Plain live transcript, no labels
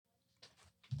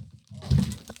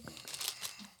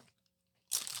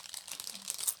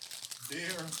They're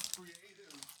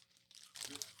creative.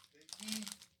 They eat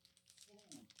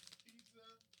food, pizza,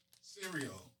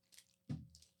 cereal.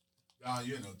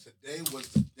 Today was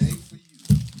the day for you.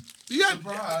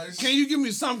 Surprise. Can you give me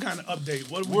some kind of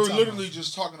update? What We're literally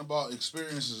just talking about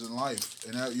experiences in life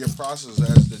and your process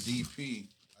as the DP,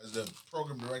 as the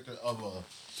program director of a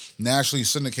nationally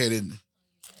syndicated.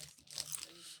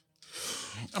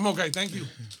 I'm okay, thank you.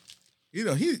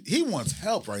 He wants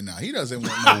help right now. He doesn't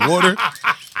want no water.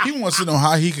 He wants to know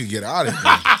how he could get out of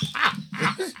here.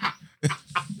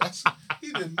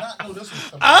 He did not know this was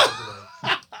coming out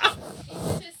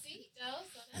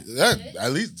today.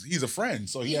 At least he's a friend,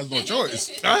 so he has no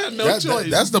choice. I have no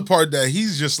choice. That's the part that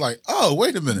he's just like, oh,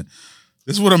 wait a minute.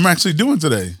 This is what I'm actually doing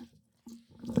today.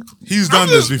 He's done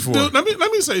this before. Dude, let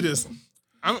me say this.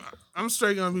 I'm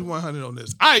straight gonna be 100 on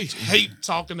this. I hate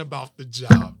talking about the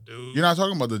job, dude. You're not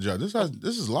talking about the job. This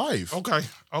is life. Okay.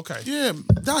 Yeah,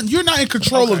 Don, you're not in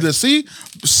control of this. See,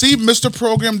 Mr.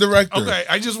 Program Director. Okay,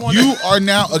 I just want you are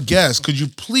now a guest. Could you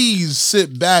please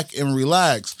sit back and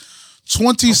relax?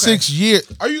 26 years.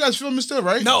 Are you guys filming still,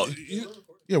 right? No.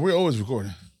 Yeah, we're always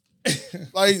recording.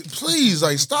 Like, please,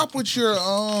 stop with your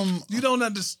You don't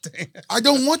understand. I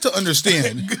don't want to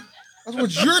understand. That's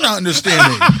what you're not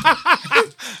understanding.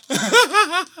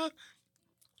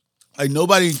 Like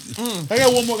nobody. I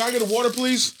got one more. Can I get a water,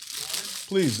 please?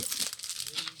 Please.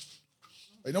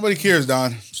 Like nobody cares,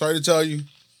 Don. Sorry to tell you.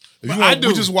 I do.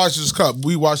 We just watched this cup.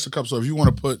 We watched the cup. So if you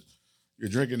want to put your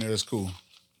drink in there, that's cool.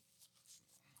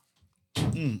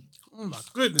 Oh my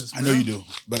goodness! I know you do,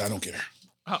 but I don't care.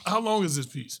 How long is this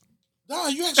piece? Nah,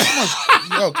 you ask so much.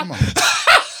 Yo, come on.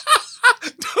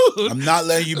 Dude, I'm not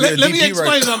letting you be a DP let me explain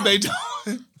right something.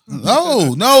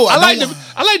 No.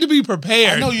 I like to be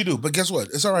prepared. I know you do, but guess what?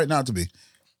 It's all right not to be.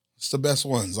 It's the best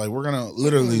ones. Like we're gonna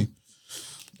literally.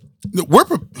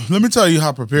 Let me tell you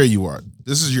how prepared you are.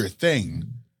 This is your thing.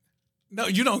 No,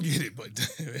 you don't get it, but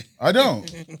I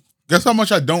don't. Guess how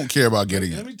much I don't care about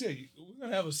getting let it. me tell you, we're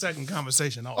gonna have a second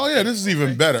conversation. Oh yeah, this is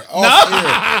even better.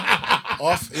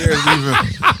 Off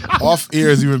air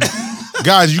is even.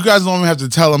 Guys, you guys don't even have to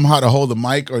tell him how to hold the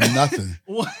mic or nothing.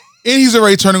 What? And he's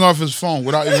already turning off his phone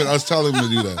without even us telling him to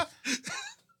do that.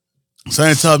 So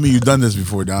ain't telling me you've done this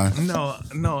before, Don.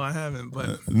 No, I haven't.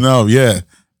 But No, yeah,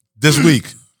 this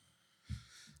week.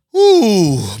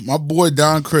 Ooh, my boy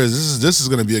Don Chris. This is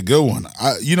gonna be a good one.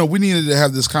 We needed to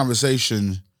have this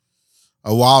conversation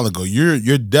a while ago.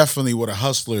 You're definitely what a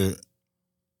hustler.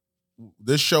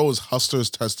 This show is hustler's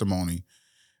testimony,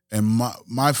 and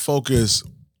my focus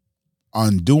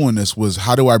on doing this was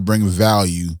how do I bring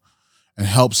value and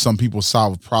help some people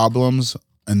solve problems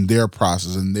in their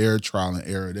process and their trial and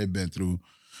error they've been through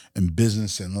in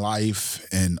business and life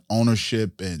and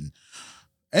ownership and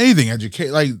anything,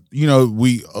 educate. Like,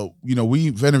 we've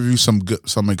interviewed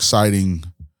some exciting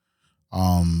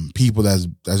people that's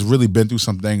really been through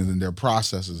some things in their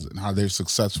processes and how they're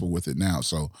successful with it now.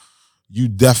 So you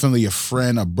definitely a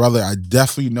friend, a brother. I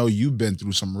definitely know you've been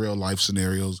through some real life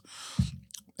scenarios.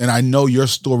 And I know your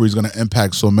story is going to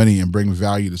impact so many and bring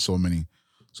value to so many.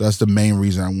 So that's the main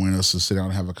reason I wanted us to sit down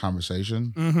and have a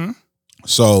conversation. Mm-hmm.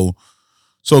 So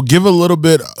give a little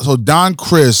bit. So Don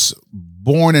Chris,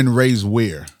 born and raised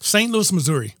where? St. Louis,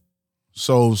 Missouri.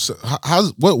 So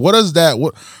what is that?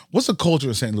 What's the culture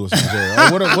of St. Louis,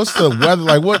 Missouri? What's the weather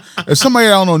like? What if somebody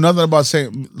don't know nothing about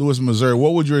St. Louis, Missouri?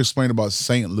 What would you explain about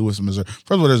St. Louis, Missouri?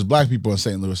 First of all, there's black people in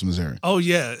St. Louis, Missouri. Oh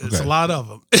yeah, it's a lot of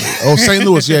them. Oh, St.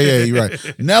 Louis, yeah, you're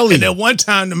right. Nelly, and at one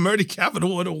time, the murder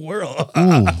capital of the world.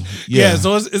 Ooh, yeah.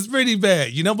 So it's pretty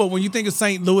bad, But when you think of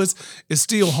St. Louis, it's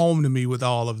still home to me with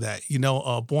all of that.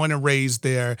 Born and raised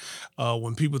there.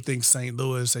 When people think St.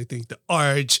 Louis, they think the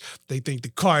Arch, they think the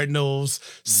Cardinals,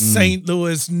 St.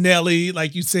 Louis, Nelly,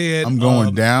 like you said. I'm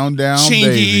going down,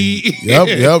 Chingy.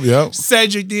 baby. Yep.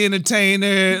 Cedric the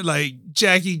Entertainer, like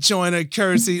Jackie Joyner,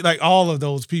 Kersey, like all of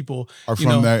those people are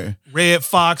from there. Red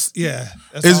Fox, yeah.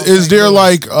 Is there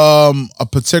like a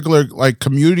particular like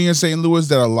community in St. Louis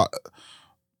that a lot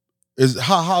is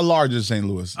how large is St.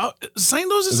 Louis? St.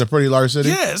 Louis is a pretty large city.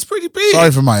 Yeah, it's pretty big.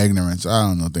 Sorry for my ignorance. I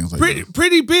don't know things like that.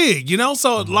 Pretty big,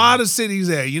 So a lot of cities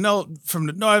there, from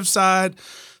the north side,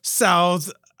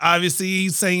 south. Obviously,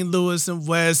 St. Louis and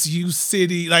West, U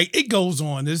City, like it goes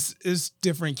on. It's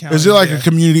different counties. Is it like a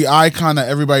community icon that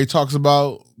everybody talks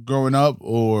about growing up,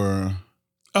 or?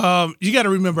 You got to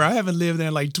remember, I haven't lived there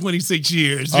in like 26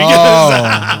 years.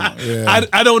 Yeah.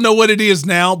 I don't know what it is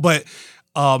now, but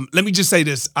let me just say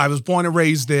this: I was born and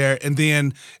raised there, and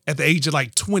then at the age of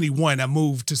like 21, I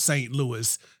moved to St.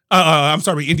 Louis.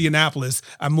 Indianapolis.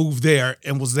 I moved there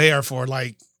and was there for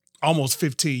like almost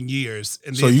 15 years,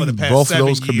 and so then for the past both 7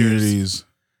 those years, communities.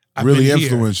 I've really been here.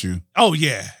 influenced you. Oh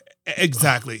yeah,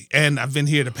 exactly. And I've been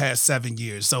here the past 7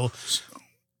 years. So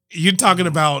you're talking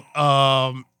about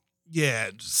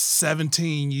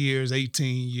 17 years,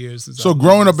 18 years. Since So I've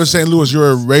growing lived up in St. Louis, you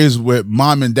were raised with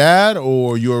mom and dad,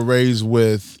 or you were raised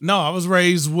with? No, I was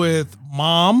raised with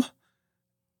mom,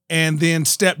 and then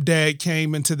stepdad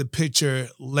came into the picture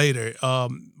later.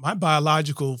 My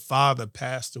biological father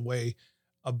passed away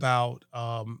about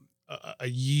a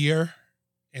year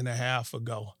and a half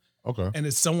ago. Okay. And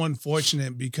it's so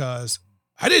unfortunate because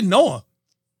I didn't know him.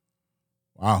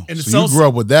 Wow. And it's so you so- grew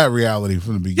up with that reality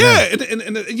from the beginning. Yeah,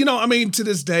 and you know, I mean, to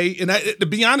this day, and to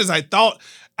be honest, I thought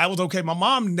I was okay. My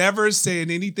mom never said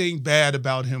anything bad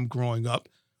about him growing up.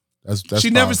 That's She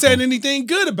never powerful. said anything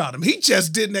good about him. He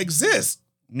just didn't exist.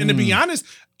 And to be honest,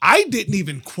 I didn't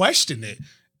even question it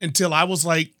until I was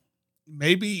like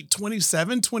maybe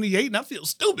 27, 28, and I feel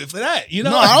stupid for that. You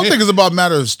know, No, I don't think it's about a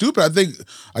matter of stupid. I think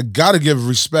I got to give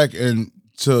respect and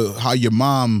to how your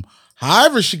mom,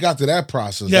 however she got to that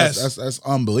process. Yes. That's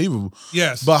unbelievable.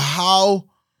 Yes. But how,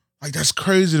 like, that's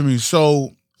crazy to me.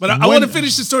 So, But I want to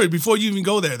finish the story before you even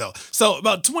go there, though. So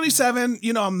about 27,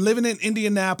 you know, I'm living in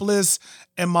Indianapolis,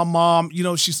 and my mom, you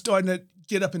know, she's starting to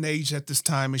get up in age at this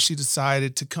time, and she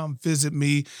decided to come visit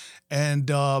me. And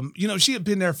you know, she had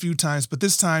been there a few times, but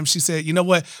this time she said, "You know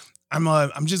what?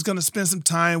 I'm just gonna spend some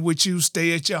time with you,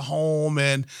 stay at your home,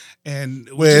 and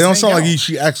wait, it don't sound like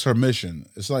she asked her mission.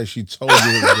 It's like she told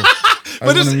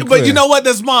you. But you know what?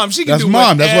 That's mom. She can That's do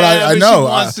mom. That's what I whatever know. She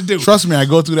wants to do. Trust me, I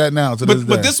go through that now.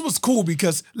 But this was cool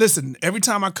because listen, every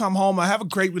time I come home, I have a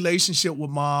great relationship with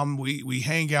mom. We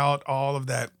hang out, all of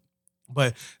that.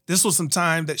 But this was some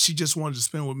time that she just wanted to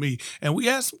spend with me, and we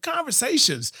had some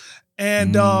conversations.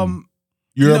 And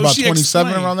you're you know, about she 27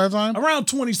 explained. around that time. Around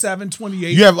 27,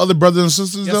 28. You have other brothers and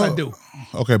sisters, Yes, though? I do.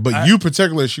 Okay, but you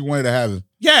particularly, she wanted to have it.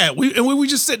 Yeah, we were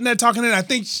just sitting there talking, and I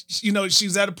think you know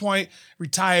she's at a point,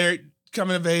 retired,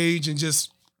 coming of age, and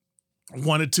just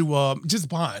wanted to just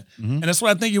bond. And that's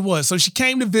what I think it was. So she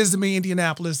came to visit me in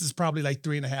Indianapolis. It's probably like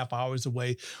 3.5 hours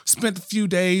away. Spent a few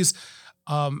days,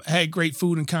 had great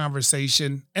food and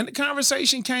conversation. And the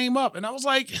conversation came up, and I was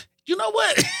like, you know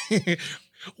what?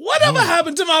 Whatever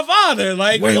happened to my father?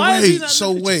 Like, why is he not So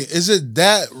living- wait, is it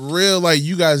that real? Like,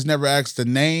 you guys never asked the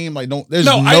name? Like, there's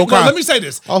No, no let me say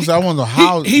this. Also, I want to know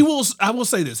how He will. I will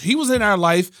say this. He was in our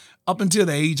life up until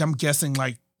the age, I'm guessing,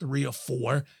 like 3 or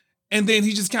 4, and then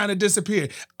he just kind of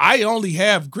disappeared. I only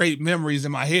have great memories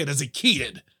in my head as a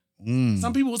kid.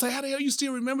 Some people will say, "How the hell you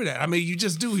still remember that?" I mean, you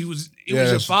just do. He was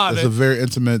your father. It's a very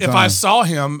intimate. If time. I saw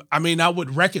him, I mean, I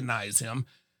would recognize him.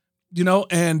 You know,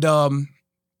 and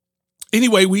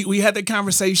anyway, we had that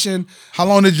conversation. How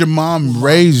long did your mom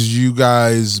raise you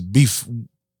guys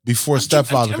before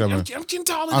stepfather came in? I'm getting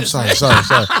taller. I'm sorry.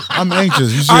 I'm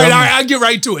anxious. You see, All right, I'll get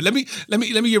right to it. Let me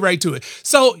get right to it.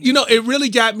 So, you know, it really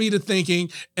got me to thinking.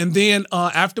 And then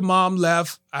after mom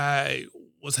left, I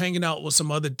was hanging out with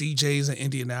some other DJs in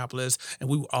Indianapolis, and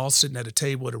we were all sitting at a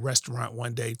table at a restaurant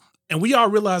one day. And we all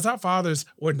realized our fathers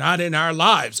were not in our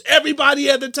lives. Everybody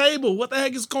at the table. What the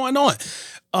heck is going on?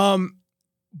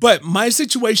 But my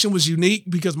situation was unique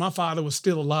because my father was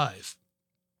still alive.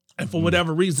 And for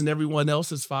whatever reason, everyone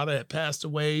else's father had passed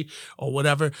away or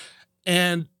whatever.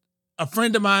 And a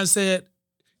friend of mine said,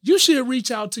 you should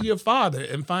reach out to your father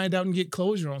and find out and get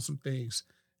closure on some things.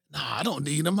 No, I don't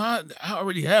need him. I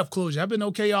already have closure. I've been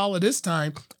okay all of this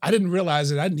time. I didn't realize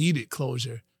that I needed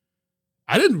closure.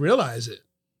 I didn't realize it.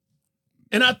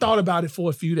 And I thought about it for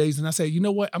a few days, and I said, you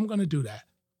know what? I'm going to do that.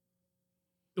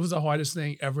 It was the hardest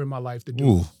thing ever in my life to do.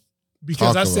 Ooh,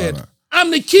 because I said, it.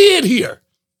 I'm the kid here.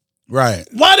 Right.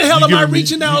 Why the hell am I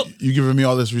reaching out? You giving me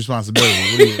all this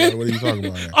responsibility. What are you talking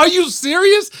about here? Are you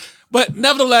serious? But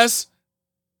nevertheless,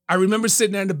 I remember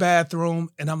sitting there in the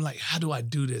bathroom, and I'm like, how do I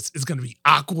do this? It's going to be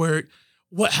awkward.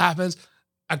 What happens?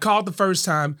 I called the first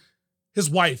time. His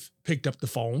wife picked up the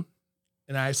phone,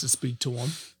 and I asked to speak to him.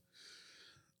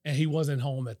 And he wasn't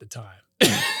home at the time.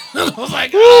 I was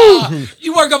like,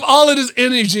 you work up all of this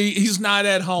energy. He's not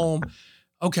at home.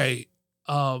 Okay,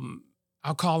 I'll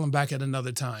call him back at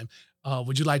another time.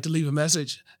 Would you like to leave a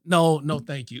message? No,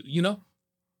 thank you. You know?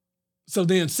 So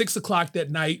then 6 o'clock that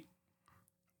night.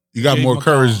 You got more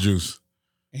courage juice.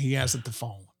 And he answered the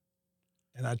phone.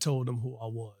 And I told him who I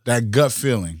was. That gut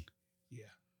feeling. Yeah.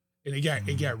 And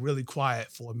it got really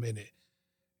quiet for a minute.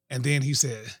 And then he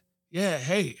said, yeah,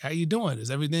 hey, how you doing? Is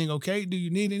everything okay? Do you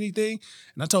need anything?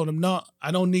 And I told him, no,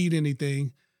 I don't need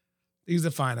anything. Things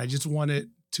are fine. I just wanted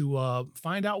to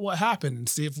find out what happened and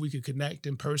see if we could connect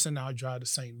in person. I'll drive to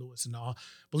St. Louis and all.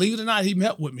 Believe it or not, he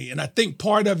met with me. And I think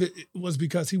part of it was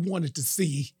because he wanted to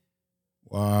see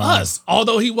us,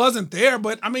 although he wasn't there.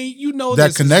 But I mean,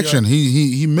 that connection.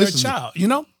 He your misses child,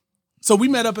 So we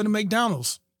met up at a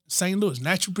McDonald's, St. Louis,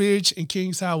 Natural Bridge and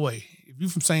Kings Highway. If you're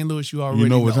from St. Louis, you already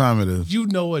know what time it is. You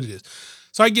know what it is.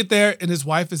 So I get there, and his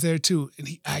wife is there too, and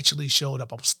he actually showed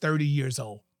up. I was 30 years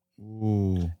old.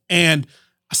 Ooh. And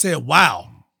I said, wow.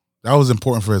 That was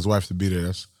important for his wife to be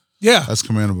there. That's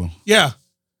commendable. Yeah.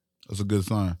 That's a good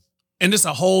sign. And it's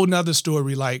a whole nother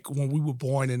story, like when we were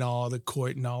born and all the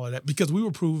court and all of that, because we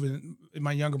were proven,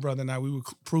 my younger brother and I, we were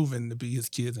proven to be his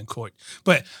kids in court.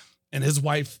 And his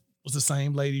wife was the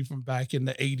same lady from back in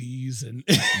the 80s and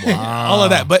all of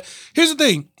that. But here's the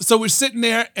thing. So we're sitting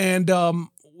there and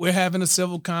we're having a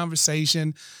civil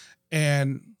conversation,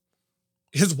 and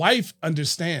his wife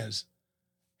understands,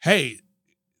 hey,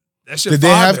 that's your father. Did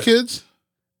they have kids?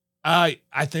 I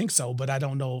think so, but I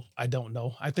don't know.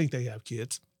 I think they have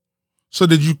kids. So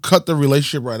did you cut the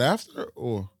relationship right after,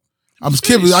 or? I'm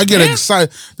kidding. I get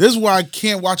excited. This is why I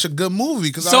can't watch a good movie,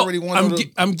 because I already want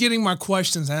to. I'm getting my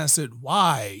questions answered.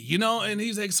 Why? And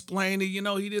he's explaining.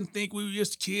 He didn't think we were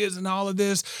just kids and all of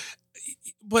this,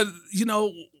 but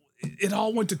it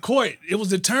all went to court. It was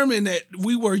determined that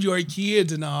we were your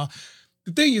kids and all.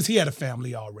 The thing is, he had a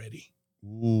family already.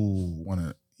 Ooh,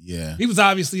 yeah. He was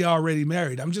obviously already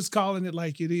married. I'm just calling it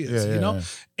like it is, Yeah.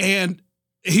 And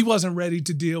he wasn't ready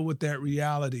to deal with that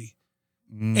reality.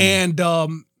 And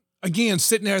again,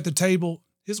 sitting there at the table,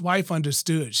 his wife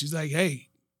understood. She's like, hey,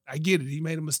 I get it. He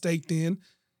made a mistake then.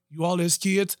 You all his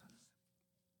kids.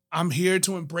 I'm here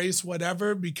to embrace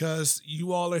whatever because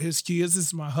you all are his kids. This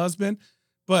is my husband.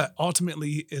 But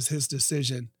ultimately, it's his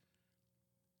decision.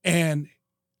 And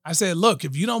I said, look,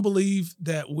 if you don't believe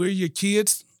that we're your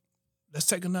kids, let's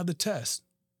take another test.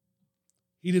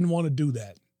 He didn't want to do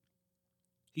that.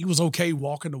 He was okay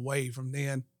walking away from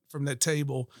that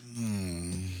table.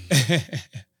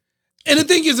 And the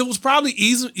thing is, it was probably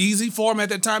easy for him at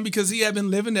that time because he had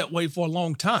been living that way for a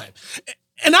long time.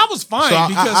 And I was fine. So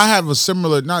because I have a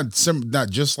similar, not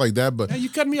just like that, but. Hey, you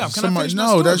cut me off. Can I finish no, my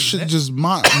story, that shit just go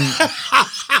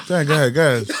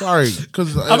ahead. Sorry,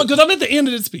 because I'm at the end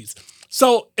of this piece.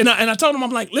 So and I told him,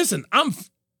 I'm like, listen, I'm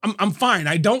fine.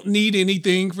 I don't need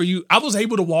anything for you. I was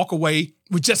able to walk away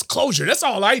with just closure. That's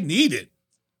all I needed.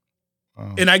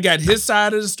 And I got his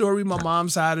side of the story, my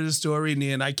mom's side of the story, and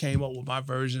then I came up with my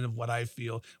version of what I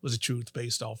feel was the truth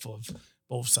based off of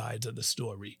both sides of the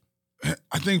story.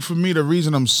 I think for me, the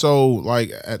reason I'm so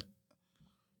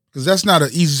because that's not an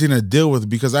easy thing to deal with,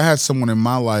 because I had someone in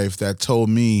my life that told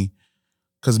me,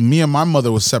 because me and my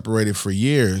mother was separated for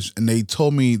years, and they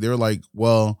told me, they were like,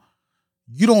 well,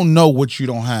 you don't know what you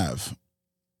don't have.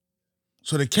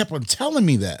 So they kept on telling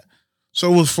me that.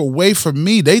 So it was for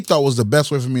me, they thought was the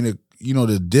best way for me to,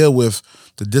 to deal with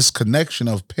the disconnection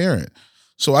of parent.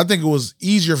 So I think it was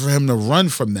easier for him to run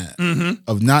from that,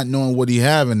 of not knowing what he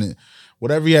had, and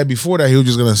whatever he had before that, he was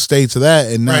just going to stay to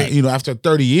that. And now, after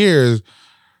 30 years,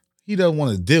 he doesn't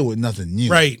want to deal with nothing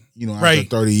new. Right. After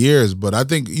 30 years. But I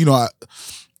think,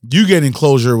 you getting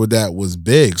closure with that was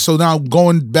big. So now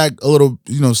going back a little,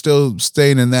 still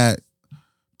staying in that,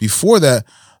 before that,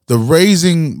 the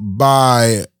raising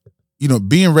by,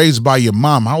 being raised by your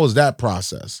mom, how was that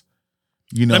process?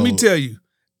 Let me tell you,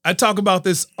 I talk about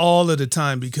this all of the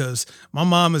time because my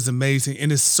mom is amazing, and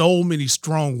there's so many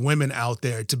strong women out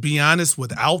there. To be honest,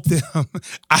 without them,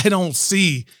 I don't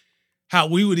see how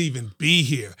we would even be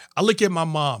here. I look at my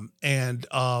mom, and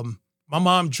my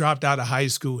mom dropped out of high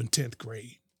school in 10th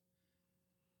grade.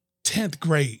 10th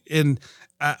grade. And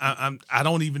I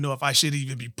don't even know if I should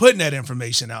even be putting that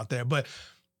information out there, but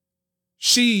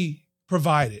she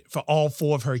provided for all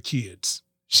 4 of her kids.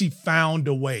 She found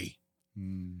a way.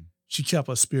 She kept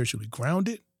us spiritually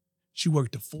grounded. She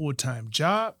worked a full-time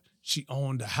job. She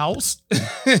owned a house.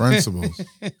 Principles.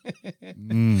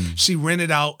 She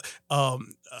rented out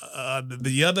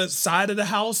the other side of the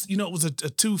house. It was a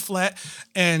 2-flat,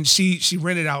 and she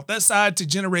rented out that side to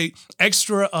generate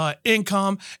extra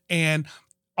income, and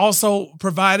also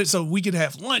provided so we could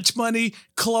have lunch money,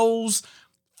 clothes,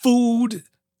 food,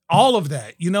 all of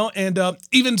that. And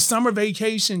even summer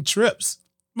vacation trips.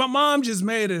 My mom just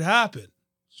made it happen.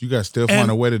 You guys still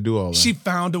find a way to do all that. She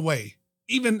found a way,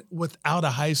 even without a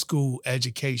high school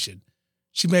education.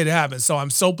 She made it happen. So I'm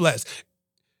so blessed.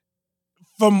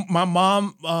 From my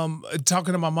mom,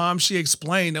 talking to my mom, she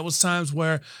explained there was times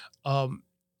where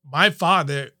my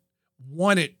father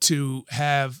wanted to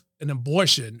have an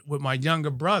abortion with my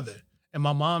younger brother. And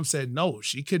my mom said, no,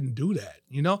 she couldn't do that,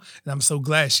 And I'm so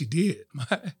glad she did.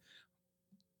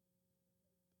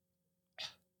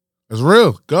 It's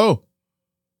real. Go.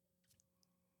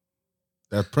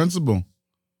 That principle.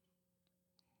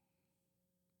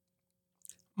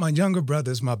 My younger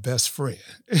brother is my best friend.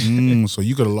 So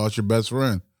you could have lost your best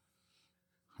friend.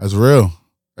 That's real.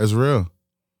 That's real.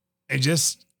 And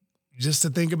just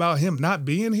to think about him not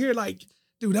being here, like,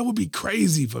 dude, that would be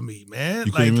crazy for me, man.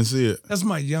 You like, couldn't even see it. That's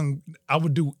I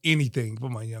would do anything for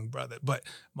my young brother. But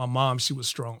my mom, she was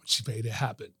strong. She made it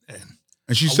happen.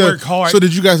 And she I said, work hard so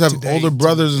did you guys have today older to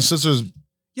brothers do and that. sisters?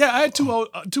 Yeah, I had two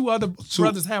other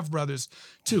brothers, half brothers,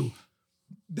 too,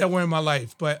 that were in my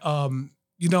life. But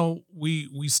you know,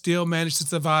 we still managed to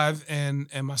survive, and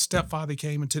my stepfather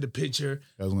came into the picture,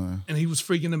 and he was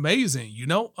freaking amazing. You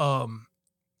know,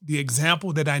 the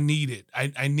example that I needed.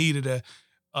 I needed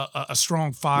a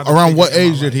strong father. Around what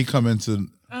age did he come into?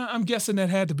 I'm guessing that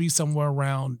had to be somewhere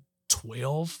around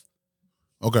 12.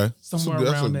 Okay, Somewhere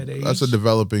around that age. That's a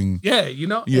developing. Yeah, you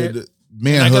know. Yeah, Like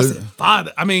manhood. I said,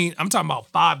 father. I mean, I'm talking about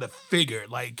father figure.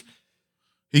 Like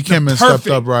he came and stepped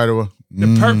up right away.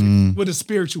 The perfect with a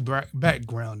spiritual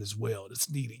background as well.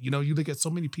 That's needed. You know, you look at so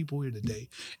many people here today,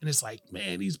 and it's like,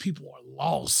 man, these people are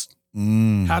lost.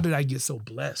 How did I get so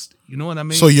blessed? You know what I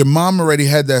mean? So your mom already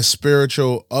had that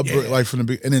spiritual upbringing, Yeah. like from the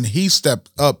beginning, and then he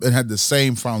stepped up and had the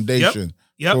same foundation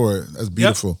Yep. for it. That's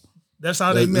beautiful. That's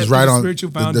how they met. It's right the on spiritual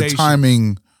the foundation.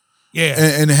 timing. Yeah.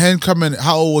 And him coming.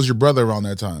 How old was your brother around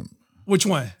that time? Which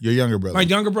one? Your younger brother. My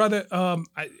younger brother.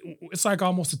 It's like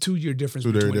almost a 2-year difference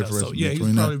between us. So yeah, he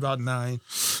was probably about 9.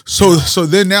 So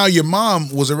then now your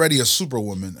mom was already a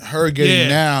superwoman. Her getting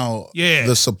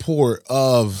the support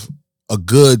of a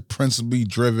good, principally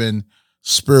driven,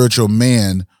 spiritual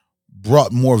man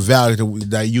brought more value to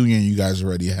that union you guys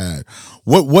already had.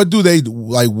 What do they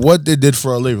like? What they did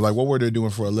for a living? Like what were they doing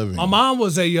for a living? My mom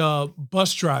was a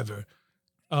bus driver,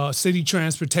 city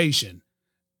transportation,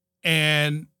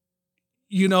 and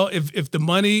you know, if the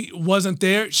money wasn't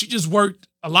there, she just worked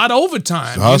a lot of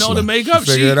overtime, you know, to make up.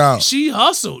 Figure it out. She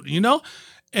hustled, you know.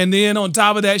 And then on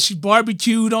top of that, she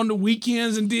barbecued on the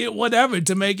weekends and did whatever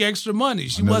to make extra money.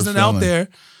 She wasn't out there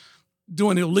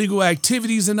doing illegal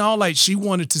activities and all. Like, she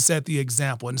wanted to set the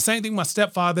example. And the same thing, my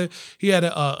stepfather, he had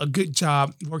a good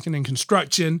job working in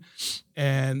construction,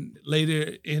 and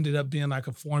later ended up being like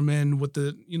a foreman with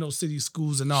the, you know, city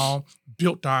schools and all.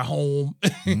 Built our home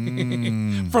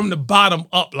from the bottom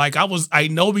up. Like I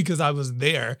know because I was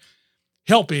there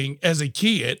helping as a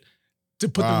kid to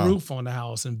put the roof on the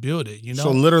house and build it, you know? So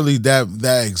literally that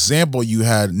example you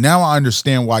had, now I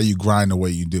understand why you grind the way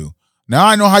you do. Now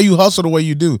I know how you hustle the way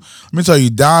you do. Let me tell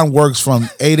you, Don works from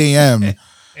 8 a.m.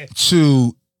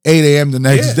 to 8 a.m. the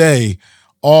next day,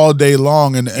 all day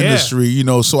long in the industry, you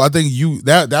know. So I think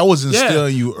that was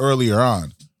instilling you earlier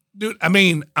on. Dude, I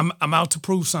mean, I'm out to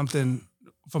prove something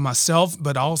for myself,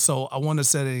 but also I want to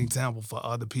set an example for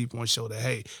other people and show that,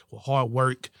 hey, with hard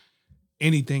work,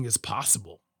 anything is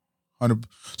possible.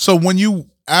 So when you're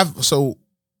now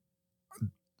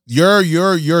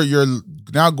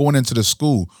going into the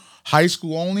school, high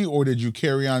school only, or did you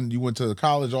carry on? You went to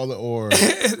college, or?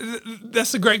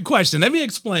 That's a great question. Let me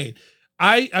explain.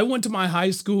 I went to my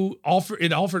high school.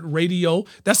 It offered radio.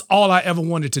 That's all I ever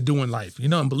wanted to do in life, you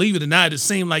know. And believe it or not, it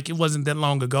seemed like it wasn't that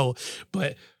long ago,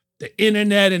 but the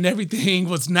internet and everything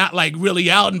was not like really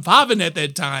out and popping at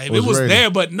that time. It was there,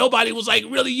 but nobody was like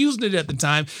really using it at the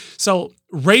time. So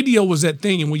radio was that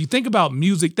thing. And when you think about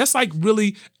music, that's like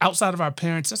really outside of our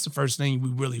parents. That's the first thing we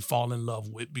really fall in love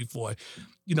with before,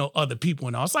 you know, other people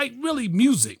and all. It's like really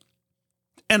music.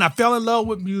 And I fell in love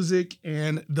with music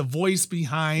and the voice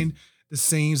behind the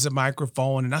scenes, the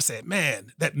microphone. And I said,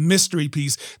 man, that mystery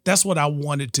piece, that's what I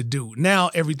wanted to do. Now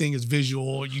everything is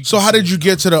visual. So how did you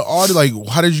get to the audio? Like,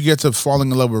 how did you get to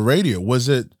falling in love with radio? Was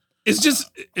it? It's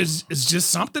just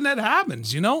something that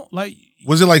happens, you know? Like,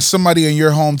 was it like somebody in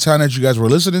your hometown that you guys were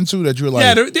listening to that you were like?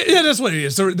 Yeah, that's what it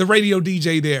is. The radio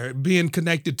DJ there, being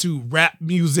connected to rap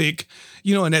music,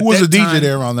 you know, and who was the DJ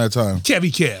there around that time? Kevy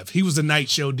Kev. He was a night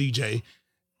show DJ.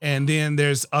 And then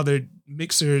there's other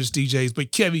mixers, DJs,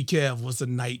 but Kevy Kev was a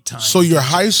nighttime. So your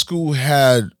high school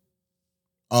had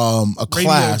a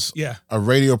class, a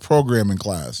radio programming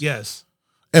class. Yes.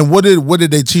 And what did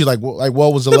they teach? Like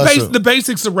what was the lesson? The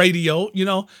basics of radio, you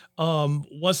know,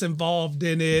 what's involved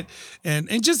in it,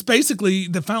 and just basically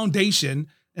the foundation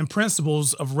and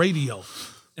principles of radio.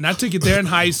 And I took it there in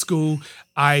high school.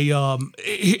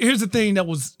 Here's the thing that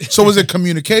was. So was it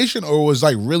communication or was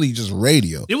like really just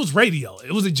radio? It was radio.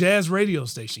 It was a jazz radio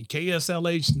station,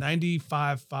 KSLH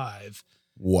 95.5.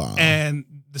 Wow. And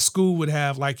the school would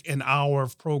have like an hour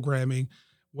of programming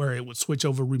where it would switch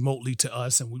over remotely to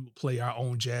us and we would play our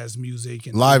own jazz music.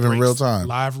 And live in real time.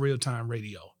 Live real time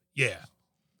radio. Yeah.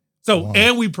 So,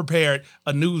 and we prepared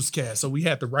a newscast. So we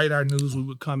had to write our news. We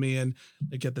would come in,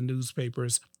 look at the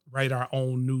newspapers, write our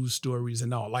own news stories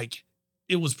and all. Like,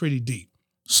 it was pretty deep.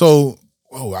 So,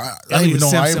 I didn't even know.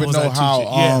 I Simpson even was know our how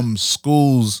teacher, yeah.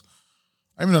 schools.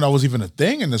 I didn't even know that was even a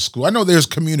thing in the school. I know there's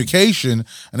communication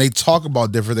and they talk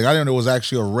about different things. I didn't know it was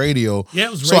actually a radio. Yeah,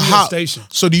 it was a radio station.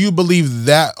 So do you believe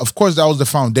that? Of course, that was the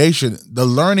foundation. The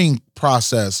learning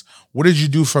process. What did you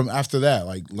do from after that?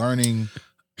 Like learning.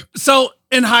 So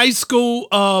in high school,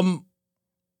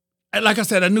 like I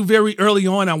said, I knew very early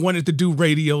on I wanted to do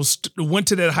radio. Went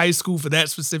to that high school for that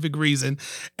specific reason,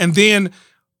 and then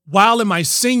while in my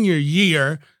senior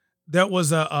year, there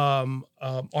was a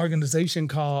organization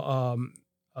called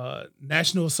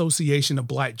National Association of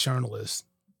Black Journalists,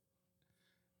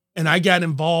 and I got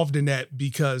involved in that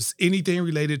because anything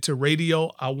related to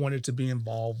radio, I wanted to be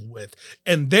involved with.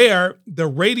 And there, the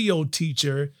radio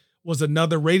teacher was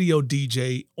another radio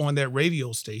DJ on that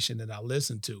radio station that I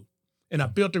listened to. And I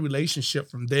built a relationship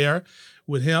from there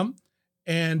with him.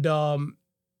 And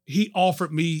he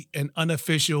offered me an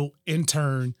unofficial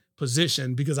intern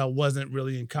position because I wasn't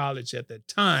really in college at that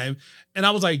time. And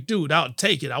I was like, dude, I'll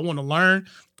take it. I want to learn.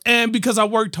 And because I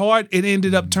worked hard, it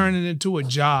ended up turning into a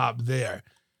job there.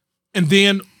 And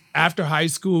then after high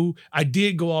school, I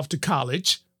did go off to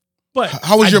college. But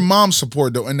how was your mom's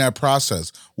support though in that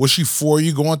process? Was she for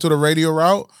you going through the radio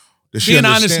route? Did she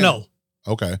understand? Being honest,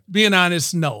 no. Okay. Being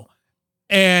honest, no.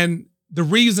 And the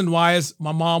reason why is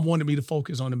my mom wanted me to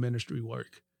focus on the ministry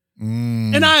work.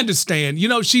 And I understand,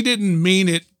 she didn't mean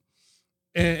it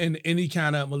in any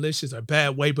kind of malicious or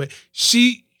bad way, but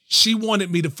she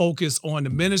wanted me to focus on the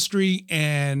ministry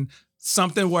and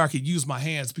something where I could use my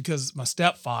hands because my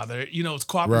stepfather, is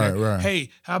cooperating. Right. Hey,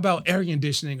 how about air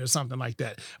conditioning or something like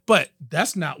that? But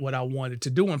that's not what I wanted to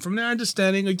do. And from their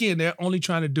understanding, again, they're only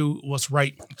trying to do what's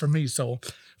right for me. So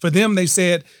for them, they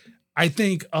said, I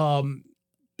think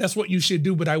that's what you should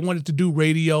do, but I wanted to do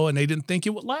radio and they didn't think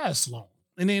it would last long.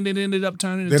 And then it ended up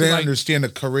turning into They didn't understand the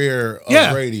career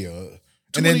of radio.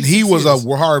 And then he was a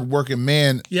hard-working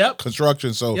man,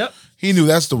 construction, so he knew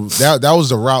that was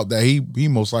the route that he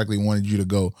most likely wanted you to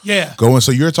go. Yeah. Go in.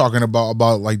 So you're talking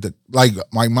about like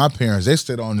my parents, they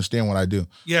still don't understand what I do.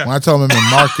 Yeah. When I tell them I'm in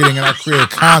marketing and I create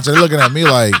content, they're looking at me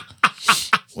like,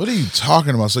 what are you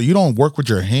talking about? So you don't work with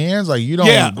your hands? Like you don't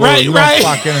don't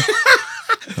clock in.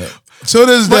 To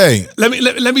this day.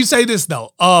 Let me say this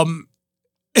though.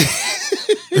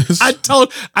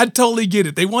 I totally get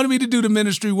it. They wanted me to do the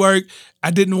ministry work.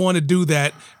 I didn't want to do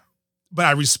that, but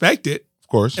I respect it. Of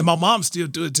course. And my mom still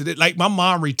do it today. Like my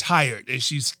mom retired and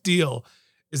she still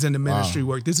is in the ministry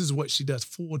work. This is what she does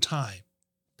full time.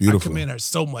 Beautiful. I commend her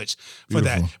so much for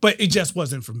that. But it just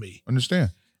wasn't for me.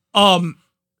 Understand.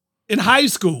 In high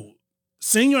school,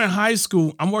 senior in high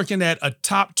school, I'm working at a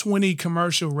top 20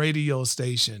 commercial radio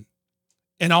station.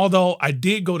 And although I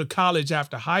did go to college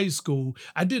after high school,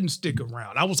 I didn't stick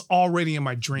around. I was already in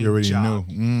my dream job.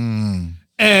 Knew.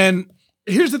 And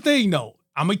here's the thing, though.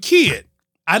 I'm a kid.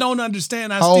 I don't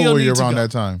understand. How old were you around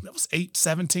that time? I was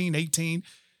 17, 18.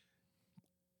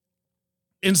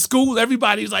 In school,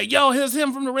 everybody's like, yo, here's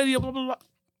him from the radio, blah, blah, blah.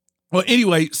 Well,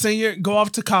 anyway, senior, go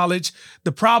off to college.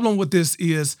 The problem with this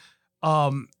is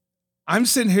I'm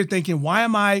sitting here thinking, why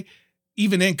am I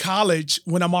even in college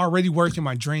when I'm already working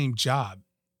my dream job?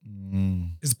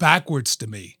 It's backwards to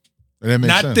me.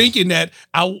 Not sense. Thinking that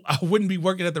I wouldn't be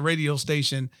working at the radio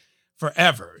station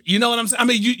forever. You know what I'm saying? I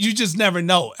mean, you just never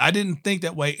know. I didn't think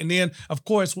that way. And then, of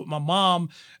course, with my mom,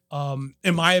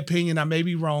 in my opinion, I may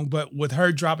be wrong, but with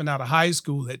her dropping out of high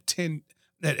school at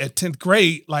 10th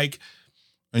grade, like,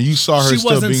 and you saw her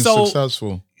still being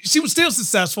successful. She was still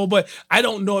successful, but I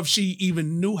don't know if she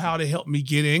even knew how to help me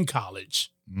get in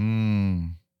college.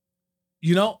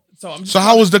 So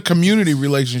how was the community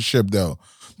relationship though?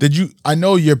 I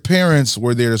know your parents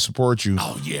were there to support you.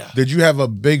 Oh yeah. Did you have a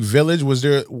big village? Was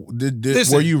there,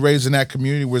 were you raised in that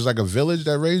community? Was like a village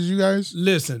that raised you guys?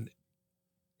 Listen,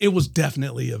 it was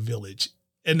definitely a village.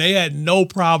 And they had no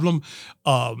problem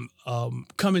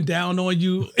coming down on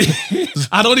you.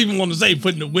 I don't even want to say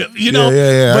putting the whip,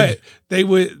 Yeah. But they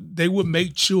would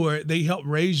make sure they helped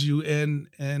raise you and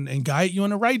guide you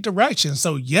in the right direction.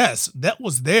 So yes, that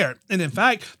was there. And in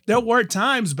fact, there were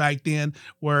times back then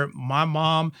where my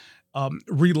mom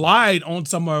relied on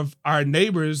some of our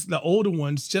neighbors, the older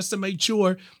ones, just to make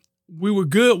sure we were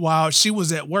good while she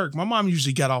was at work. My mom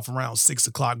usually got off around 6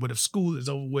 o'clock, but if school is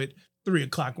over with, 3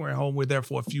 o'clock, we're at home. We're there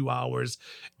for a few hours.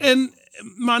 And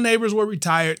my neighbors were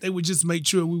retired. They would just make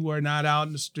sure we were not out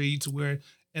in the streets. We're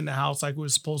in the house like we were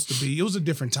supposed to be. It was a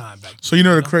different time back then. So,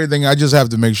 the crazy thing, I just have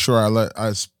to make sure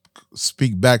I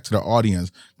speak back to the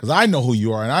audience because I know who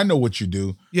you are and I know what you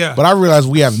do. Yeah. But I realize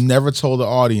we have never told the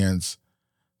audience,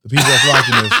 the people that's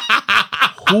watching this,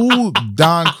 who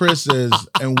Don Chris is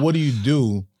and what do you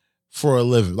do for a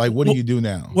living? Like, what do you do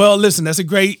now? Well, listen, that's a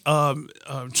great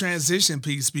transition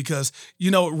piece because,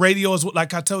 radio is what,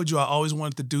 like I told you, I always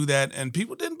wanted to do that. And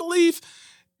people didn't believe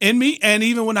in me. And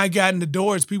even when I got in the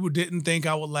doors, people didn't think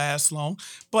I would last long.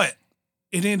 But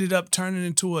it ended up turning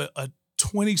into a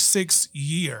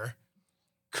 26-year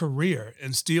career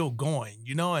and still going,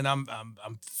 and I'm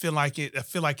feel like it. I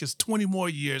feel like it's 20 more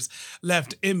years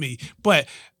left in me. But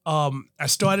I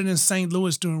started in St.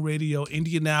 Louis doing radio,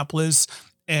 Indianapolis,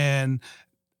 and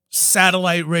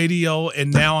satellite radio,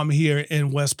 and now I'm here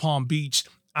in West Palm Beach.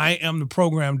 I am the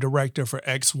program director for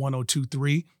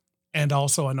X1023 and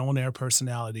also an on-air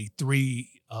personality, 3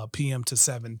 p.m. to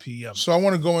 7 p.m. So I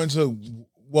want to go into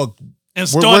and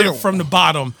started from the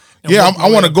bottom. Yeah, I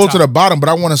want to go to the bottom, but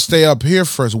I want to stay up here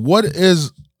first. What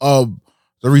is the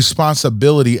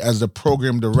responsibility as the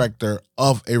program director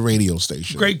of a radio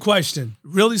station? Great question.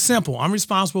 Really simple. I'm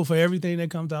responsible for everything that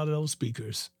comes out of those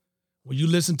speakers. When you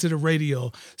listen to the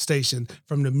radio station,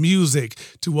 from the music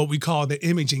to what we call the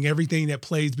imaging, everything that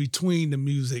plays between the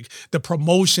music, the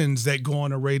promotions that go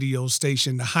on a radio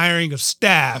station, the hiring of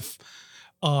staff,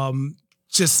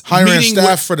 just hiring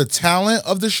staff for the talent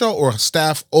of the show or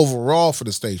staff overall for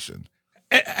the station?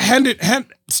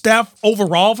 Staff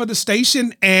overall for the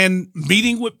station and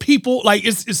meeting with people. Like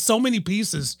it's so many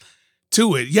pieces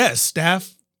to it. Yes,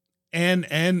 staff and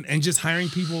just hiring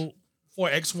people for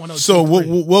X1023. So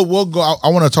we'll go. I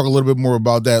want to talk a little bit more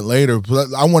about that later, but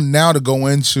I want now to go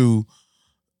into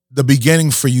the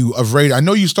beginning for you of radio. I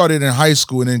know you started in high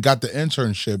school and then got the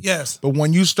internship. Yes. But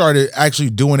when you started actually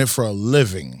doing it for a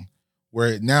living,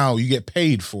 where now you get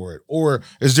paid for it, or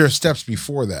is there steps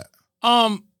before that?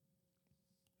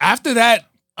 After that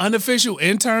unofficial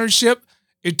internship,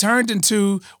 it turned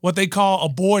into what they call a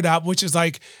board op, which is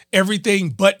like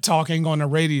everything but talking on a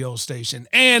radio station.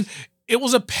 And it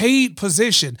was a paid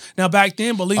position. Now, back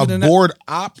then, believe it or not. A board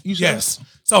op, you said? Yes.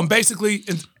 So I'm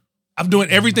doing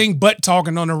everything but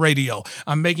talking on the radio.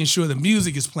 I'm making sure the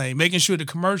music is playing, making sure the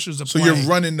commercials are playing. So you're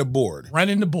running the board?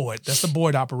 Running the board. That's the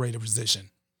board operator position.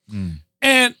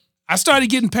 And I started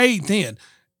getting paid then.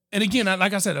 And again,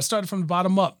 like I said, I started from the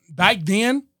bottom up. Back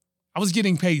then, I was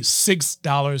getting paid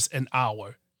 $6 an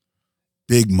hour.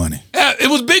 Big money. It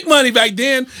was big money back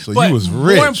then. So you was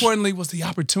rich. More importantly was the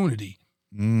opportunity.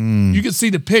 You could see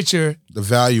the picture. The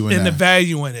value in the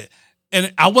value in it.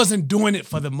 And I wasn't doing it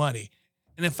for the money.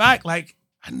 And in fact, like,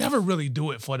 I never really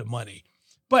do it for the money.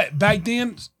 But back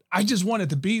then, I just wanted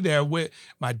to be there with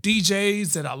my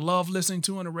DJs that I love listening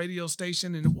to on the radio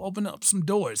station and open up some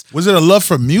doors. Was it a love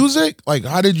for music? Like,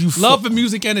 how did you love for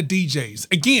music and the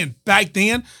DJs? Again, back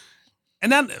then,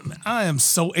 and I am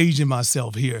so aging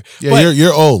myself here. Yeah,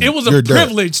 you're old. It was a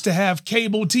privilege to have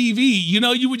cable TV.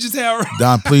 You would just have.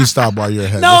 Don, please stop while you're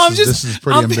ahead. No, this is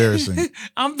pretty embarrassing.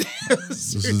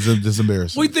 This is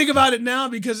embarrassing. We think about it now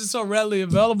because it's so readily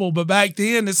available, but back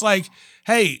then it's like,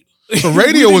 hey. So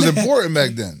radio was important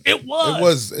back then. It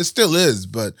was. It still is,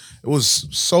 but it was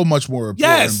so much more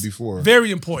important before.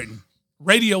 Very important.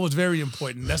 Radio was very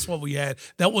important. That's what we had.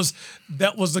 That was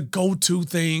the go-to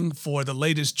thing for the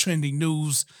latest trending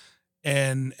news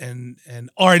and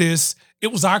artists.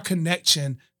 It was our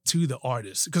connection to the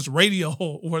artists because radio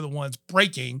were the ones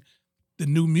breaking the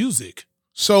new music.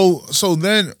 So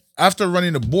then after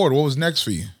running the board, what was next for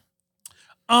you?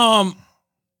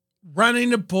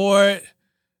 Running the board,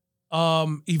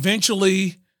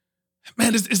 eventually,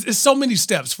 man, it's so many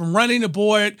steps from running the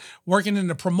board, working in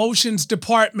the promotions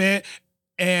department.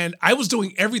 And I was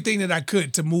doing everything that I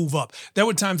could to move up. There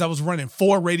were times I was running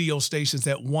 4 radio stations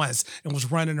at once and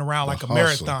was running around like a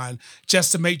marathon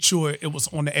just to make sure it was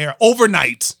on the air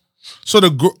overnight. So the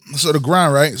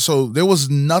grind, right? So there was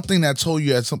nothing that told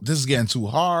you that this is getting too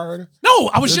hard?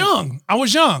 No, I was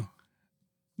young.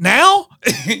 Now?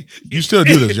 You still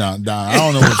do this, Don. I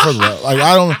don't know what to talk about.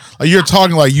 Like, you're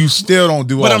talking like you still don't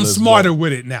do all this. But I'm smarter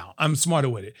with it now. I'm smarter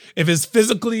with it. If it's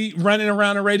physically running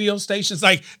around a radio station, it's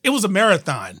like it was a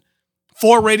marathon.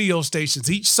 4 radio stations,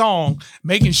 each song,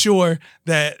 making sure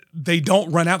that they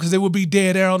don't run out because they would be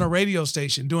dead air on a radio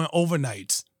station doing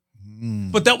overnights.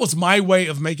 But that was my way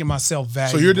of making myself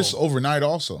valuable. So you're just overnight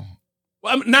also?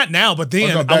 Well, not now, but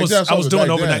then I was doing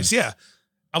overnights. Yeah.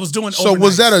 I was doing So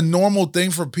was that a normal thing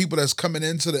for people that's coming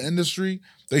into the industry?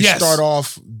 They start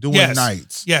off doing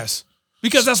nights. Yes.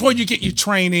 Because that's where you get your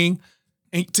training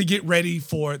and to get ready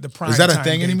for the prime time. Is that a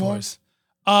thing anymore?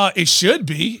 It should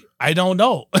be. I don't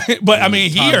know. But I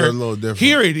mean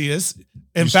here it is.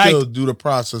 In fact, still do the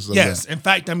process of that. In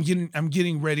fact, I'm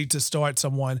getting ready to start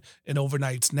someone in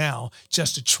overnights now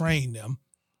just to train them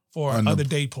for other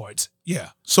day parts.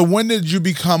 Yeah. So when did you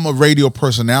become a radio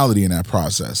personality in that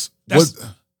process?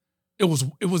 It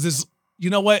was this you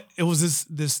know what? It was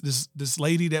this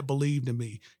lady that believed in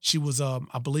me. She was I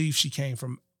believe she came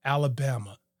from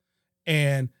Alabama,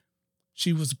 and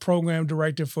she was the program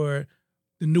director for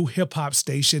the new hip hop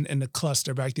station in the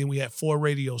cluster. Back then we had 4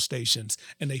 radio stations,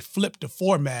 and they flipped the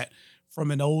format from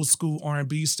an old school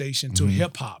R&B station to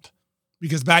hip hop,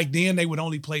 because back then they would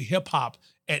only play hip hop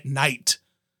at night.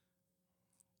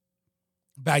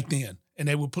 Back then, and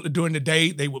they would put during the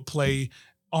day they would play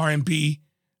R&B,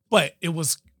 but it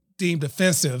was deemed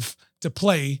offensive to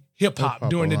play hip hop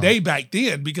during the day back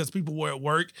then because people were at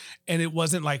work and it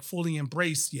wasn't like fully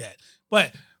embraced yet.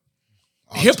 But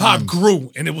hip hop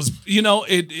grew, and it was, you know,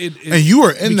 it and you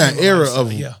were in that era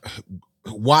of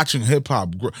watching hip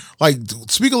hop grow. Like,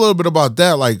 speak a little bit about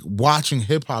that, like watching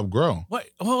hip hop grow.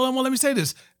 Well, let me say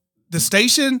this. The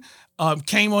station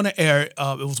came on the air. It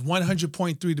was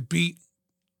 100.3 The Beat.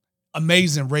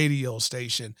 Amazing radio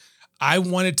station. I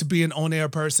wanted to be an on-air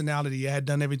personality. I had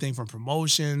done everything from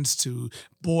promotions to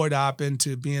board opping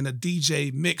to being a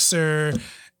DJ mixer.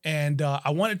 And I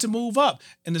wanted to move up.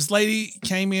 And this lady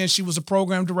came in. She was a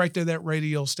program director of that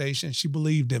radio station. She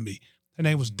believed in me. Her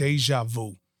name was Deja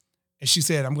Vu. And she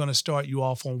said, I'm going to start you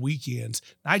off on weekends,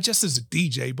 not just as a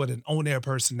DJ, but an on-air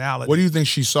personality. What do you think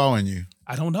she saw in you?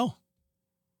 I don't know.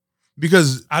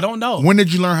 Because I don't know. When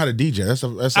did you learn how to DJ?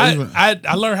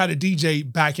 I learned how to DJ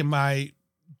back in my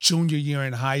junior year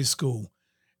in high school.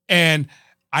 And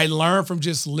I learned from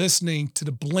just listening to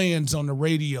the blends on the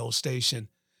radio station,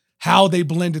 how they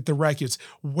blended the records,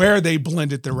 where they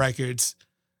blended the records.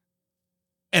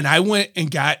 And I went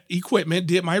and got equipment,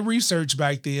 did my research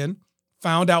back then,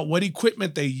 found out what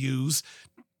equipment they use,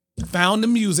 found the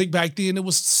music. Back then it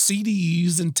was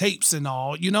CDs and tapes and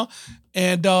all, you know?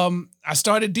 And I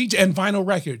started DJ and vinyl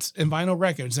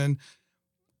records. And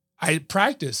I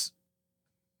practiced.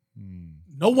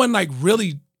 No one like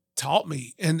really taught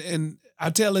me. And I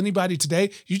tell anybody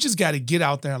today, you just got to get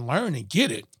out there and learn and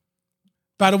get it.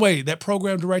 By the way, that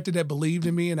program director that believed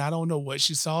in me, and I don't know what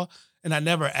she saw, and I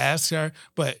never asked her,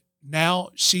 but now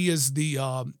she is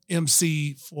the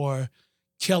MC for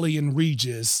Kelly and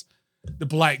Regis, the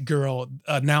black girl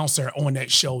announcer on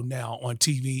that show now on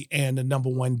TV, and the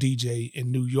 #1 DJ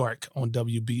in New York on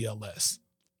WBLS.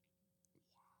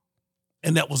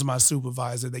 And that was my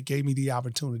supervisor that gave me the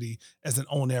opportunity as an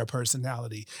on-air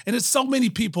personality. And it's so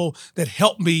many people that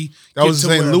helped me. That was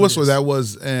in St. Louis, or that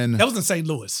was in? That was in St.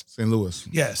 Louis. St. Louis.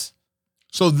 Yes.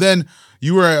 So then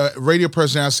you were a radio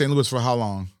personality in St. Louis for how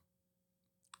long?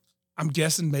 I'm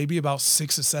guessing maybe about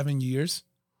 6 or 7 years.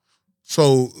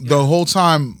 So the whole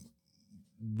time,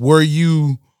 were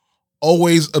you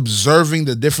always observing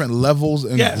the different levels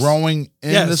and growing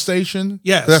in the station?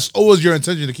 Yes. That's always your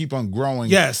intention, to keep on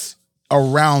growing. Yes.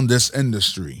 Around this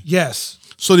industry. Yes.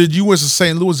 So did you went to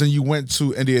St. Louis and you went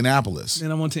to Indianapolis?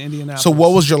 Then I went to Indianapolis. So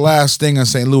what was your last thing in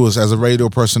St. Louis as a radio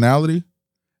personality?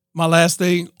 My last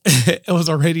thing, it was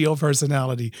a radio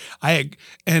personality. And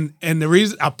the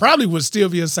reason I probably would still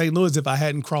be in St. Louis if I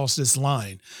hadn't crossed this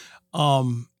line.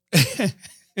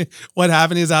 What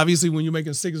happened is, obviously, when you're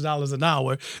making $6 an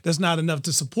hour, that's not enough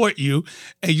to support you,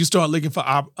 and you start looking for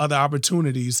other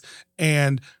opportunities.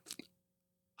 And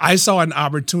I saw an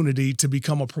opportunity to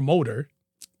become a promoter.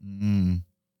 I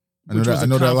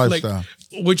know that lifestyle.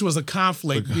 Which was a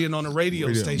conflict being on a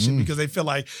radio station, because they feel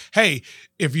like, hey,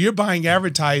 if you're buying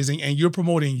advertising and you're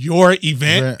promoting your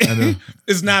event,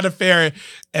 it's not a fair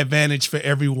advantage for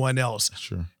everyone else.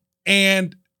 Sure.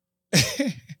 And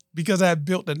because I had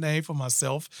built a name for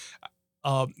myself,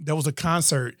 there was a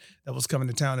concert that was coming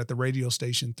to town at the radio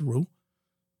station through,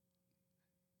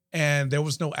 and there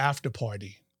was no after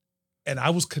party. And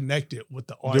I was connected with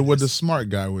the artist. Did what the smart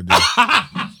guy would do.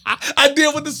 I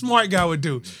did what the smart guy would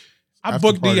do. I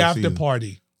booked the after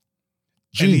party.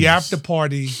 And the after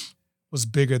party was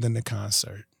bigger than the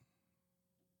concert.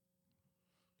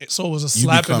 So it was a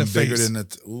slap in the face.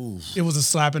 It was a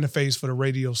slap in the face for the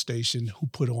radio station who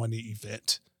put on the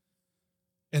event.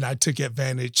 And I took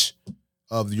advantage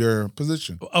of your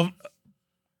position.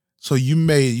 So you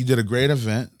did a great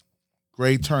event.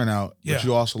 Great turnout, but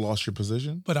you also lost your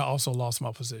position? But I also lost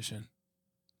my position.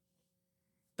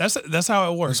 That's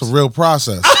how it works. It's a real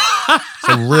process. It's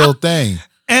a real thing.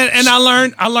 And I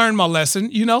learned my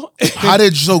lesson, you know?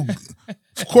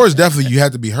 Of course, definitely you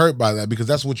had to be hurt by that, because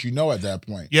that's what you know at that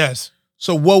point. Yes.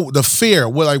 So the fear,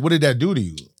 what did that do to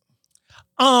you?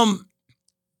 I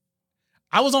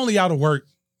was only out of work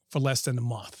for less than a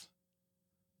month.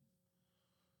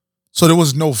 So there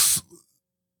was no...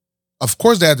 Of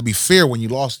course, there had to be fear when you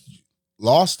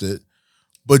lost it,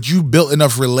 but you built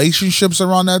enough relationships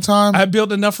around that time? I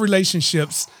built enough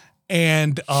relationships,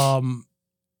 and I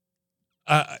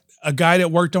a guy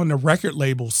that worked on the record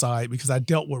label side, because I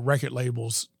dealt with record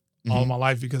labels all of my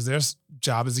life, because their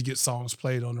job is to get songs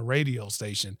played on the radio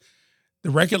station. The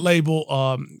record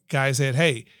label guy said,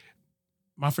 hey,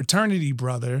 my fraternity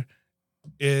brother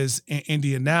is in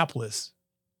Indianapolis.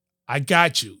 I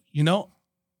got you. You know,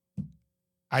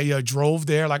 I drove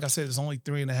there. Like I said, it's only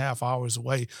 3.5 hours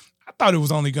away. I thought it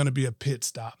was only going to be a pit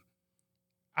stop.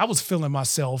 I was feeling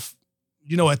myself,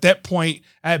 you know, at that point,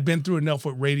 I had been through enough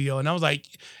with radio, and I was like,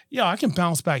 yo, I can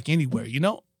bounce back anywhere, you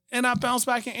know? And I bounced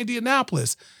back in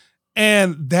Indianapolis.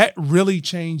 And that really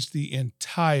changed the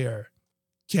entire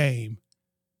game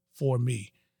for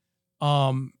me.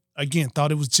 Again,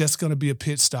 thought it was just going to be a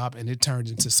pit stop, and it turned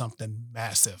into something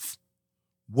massive.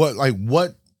 What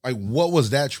was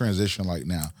that transition like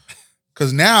now?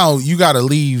 Because now you got to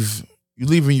leave. You're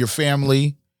leaving your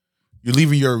family. You're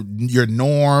leaving your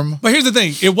norm. But here's the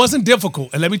thing. It wasn't difficult.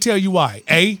 And let me tell you why.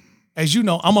 As you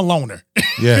know, I'm a loner.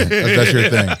 Yeah, that's your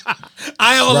thing.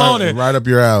 I am a loner. Right up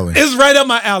your alley. It's right up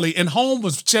my alley. And home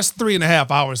was just 3.5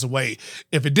 hours away.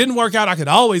 If it didn't work out, I could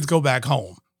always go back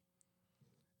home.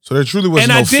 So there truly was and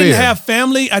no I fear. didn't have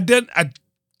family.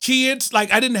 Kids.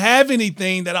 Like, I didn't have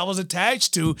anything that I was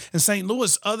attached to in St.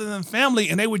 Louis other than family.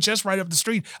 And they were just right up the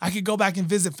street. I could go back and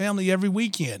visit family every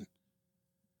weekend.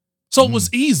 So it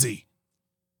was easy.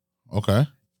 Okay.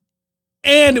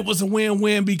 And it was a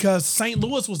win-win because St.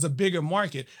 Louis was a bigger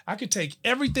market. I could take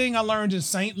everything I learned in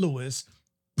St. Louis,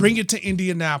 bring it to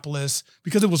Indianapolis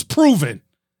because it was proven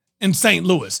in St.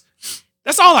 Louis.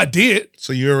 That's all I did.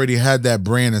 So you already had that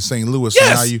brand in St. Louis.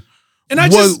 Yes. So now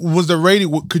and was the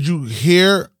radio, could you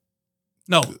hear?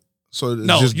 No. So it's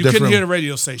no, just you different. couldn't hear the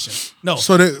radio station. No.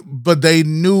 So but they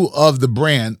knew of the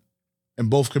brand in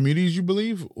both communities, you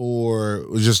believe? Or it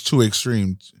was just too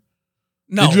extreme?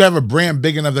 No. Did you have a brand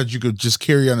big enough that you could just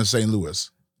carry on to St. Louis?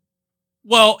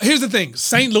 Well, here's the thing.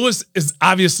 St. Louis is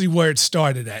obviously where it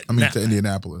started at. I mean, to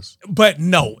Indianapolis. But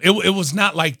no, it was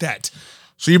not like that.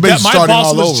 So you're basically starting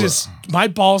all over. My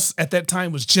boss at that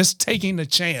time was just taking a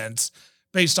chance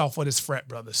based off what his frat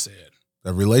brother said.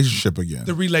 The relationship again.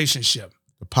 The relationship.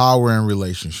 The power and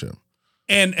relationship.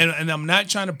 And I'm not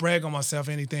trying to brag on myself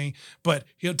or anything, but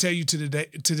he'll tell you to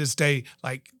this day,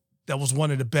 like, that was one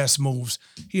of the best moves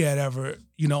he had ever,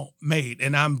 made.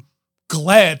 And I'm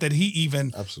glad that he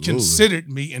even considered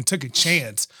me and took a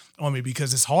chance on me,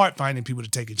 because it's hard finding people to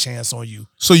take a chance on you.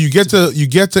 So you get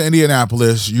to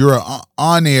Indianapolis. You're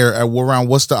on air at around,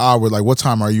 what's the hour? Like, what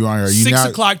time are you on air? 6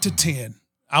 o'clock to 10.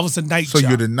 I was a night jock. So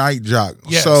you're the night jock.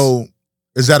 Yes. So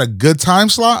is that a good time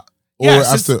slot? Or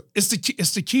yes, it's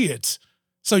the kids.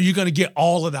 So you're going to get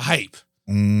all of the hype.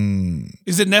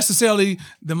 Is it necessarily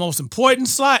the most important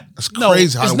slot? It's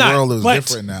crazy how the world is but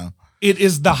different now. It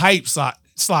is the hype slot.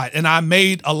 And I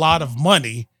made a lot of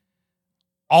money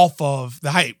off of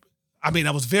the hype. I mean,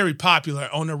 I was very popular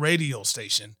on the radio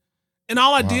station. And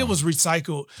all I did was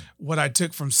recycle what I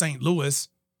took from St. Louis,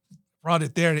 brought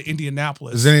it there to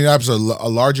Indianapolis. Is Indianapolis a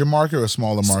larger market or a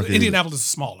smaller market? Indianapolis is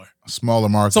smaller. A smaller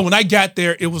market. So when I got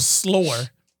there, it was slower.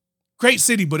 Great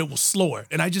city, but it was slower.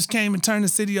 And I just came and turned the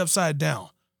city upside down.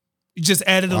 It just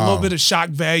added a little bit of shock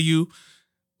value,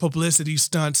 publicity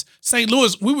stunts. St.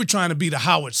 Louis, we were trying to be the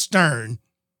Howard Stern.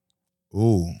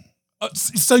 Ooh.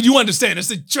 So you understand, it's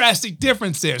a drastic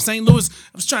difference there. St. Louis,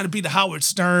 I was trying to be the Howard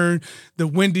Stern, the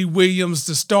Wendy Williams,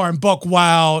 the starring Buck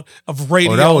Wild of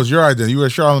radio. Oh, that was your idea. You were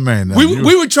Charlemagne.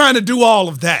 We were trying to do all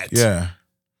of that. Yeah.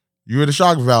 You were the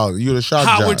shock valve. You were the shock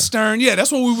Howard jock. Stern. Yeah,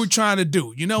 that's what we were trying to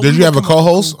do. Did you have a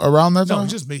co-host around that time? No,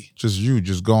 just me. Just you,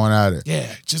 just going at it. Yeah,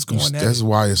 just going at it. That's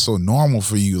why it's so normal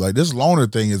for you. Like, this loner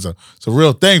thing it's a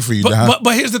real thing for you.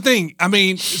 But here's the thing. I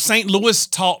mean, St. Louis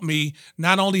taught me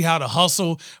not only how to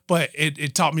hustle, but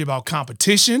it taught me about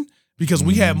competition, because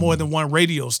we had more than one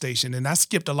radio station, and I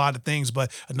skipped a lot of things,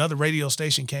 but another radio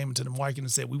station came into the market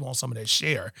and said, we want some of that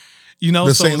share.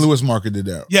 The St. Louis market did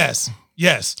that.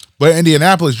 Yes. But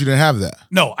Indianapolis, you didn't have that.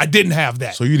 No, I didn't have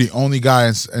that. So you're the only guy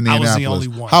in Indianapolis. I was the only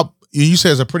one. You say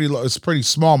it's a pretty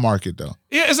small market though.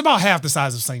 Yeah, it's about half the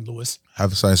size of St. Louis. Half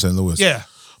the size of St. Louis. Yeah.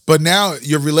 But now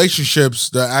your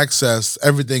relationships, the access,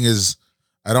 everything is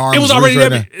at arm's reach. It was already right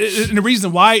there. And the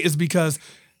reason why is because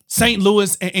St.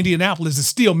 Louis and Indianapolis is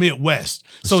still Midwest.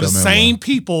 So the same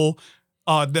people,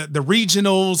 the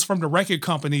regionals from the record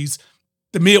companies,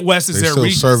 the Midwest is their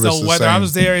region. So whether I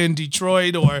was there in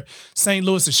Detroit or St.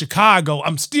 Louis or Chicago,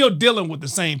 I'm still dealing with the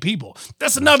same people.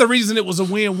 That's another reason it was a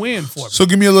win-win for me. So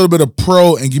give me a little bit of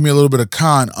pro and give me a little bit of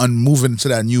con on moving to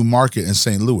that new market in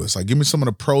St. Louis. Like, give me some of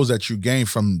the pros that you gained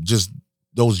from just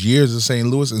those years in St.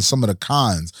 Louis and some of the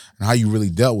cons and how you really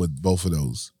dealt with both of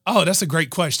those. Oh, that's a great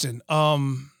question.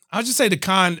 I'll just say the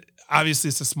con, obviously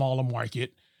it's a smaller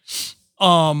market.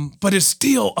 But it's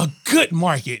still a good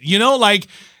market, you know, like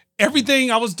everything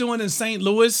I was doing in St.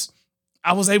 Louis,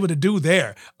 I was able to do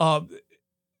there.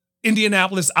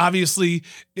 Indianapolis obviously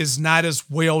is not as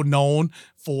well known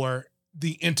for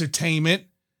the entertainment,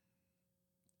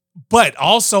 but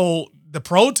also the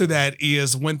pro to that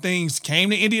is when things came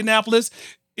to Indianapolis,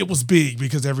 it was big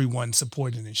because everyone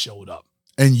supported and showed up.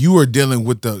 And you are dealing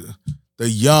with the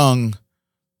young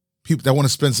people that want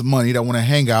to spend some money, that want to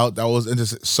hang out, that was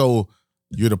interested. So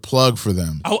you're the plug for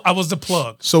them. I was the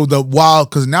plug. So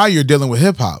because now you're dealing with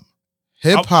hip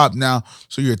hop now.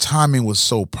 So your timing was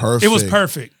so perfect. It was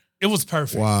perfect. It was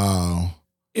perfect. Wow.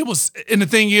 It was, and the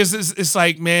thing is, it's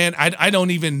like, man, I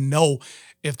don't even know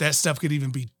if that stuff could even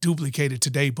be duplicated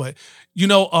today. But you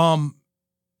know,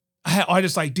 I had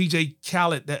artists like DJ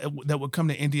Khaled that would come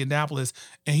to Indianapolis,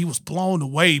 and he was blown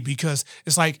away because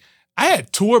it's like I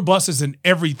had tour buses and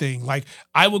everything. Like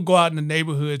I would go out in the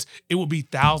neighborhoods, it would be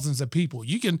thousands of people.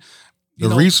 The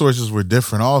resources were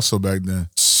different also back then.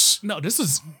 No, this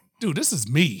is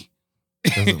me.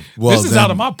 Well, this is out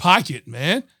of my pocket,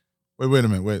 man. Wait a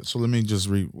minute. Wait. So let me just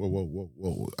read.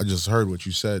 Whoa. I just heard what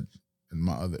you said in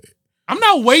my other. I'm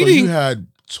not waiting. So you had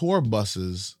tour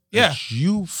buses. Yeah. That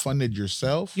you funded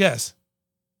yourself. Yes.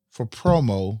 For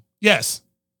promo. Yes.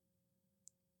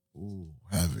 Ooh,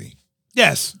 heavy.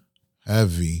 Yes.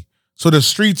 Heavy. So the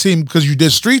street team, because you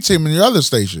did street team in your other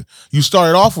station, you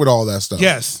started off with all that stuff.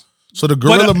 Yes. So the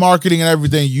guerrilla marketing and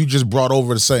everything you just brought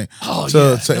over to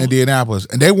Indianapolis,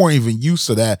 and they weren't even used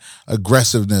to that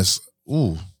aggressiveness.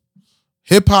 Ooh.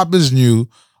 Hip hop is new.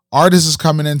 Artists is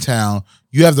coming in town.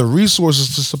 You have the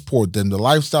resources to support them, the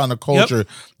lifestyle and the culture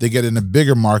they get in the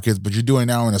bigger markets, but you're doing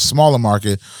now in a smaller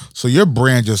market. So your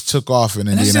brand just took off in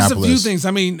Indianapolis. That's just a few things.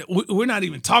 I mean, we're not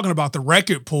even talking about the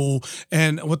record pool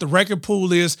and what the record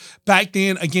pool is. Back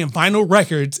then, again, vinyl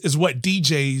records is what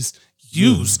DJs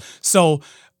use. So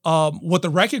what the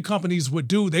record companies would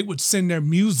do, they would send their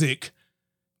music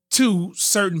to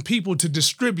certain people to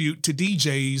distribute to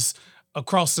DJs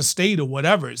across the state or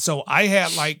whatever. So I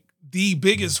had like the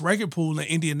biggest record pool in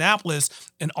Indianapolis,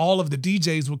 and all of the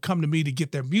DJs would come to me to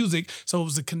get their music. So it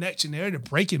was a connection there to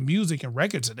breaking music and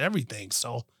records and everything.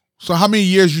 So how many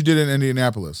years you did in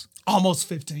Indianapolis? Almost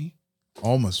 15.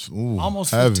 Almost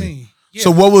 15. Yeah.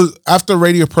 So what was, after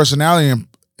radio personality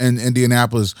in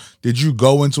Indianapolis, did you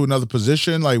go into another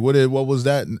position? Like what was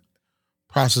that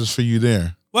process for you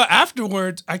there? Well,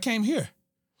 afterwards, I came here.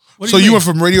 So you went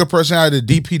from radio personality to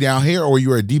DP down here, or you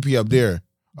were a DP up there?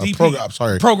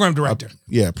 Program director.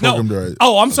 Program director.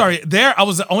 Oh, I'm sorry. There, I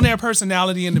was the on-air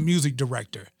personality and the music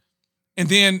director. And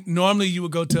then normally you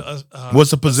would go to what's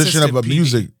the position of a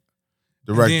music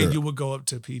director? And then you would go up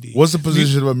to PD. What's the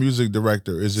position of a music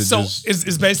director? Is it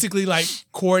it's basically like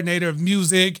coordinator of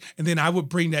music, and then I would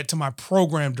bring that to my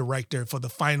program director for the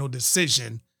final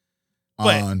decision.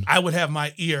 But I would have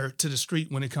my ear to the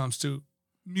street when it comes to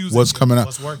music, what's coming out.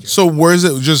 What's working. So where is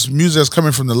it just music that's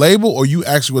coming from the label, or you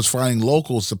actually was finding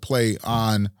locals to play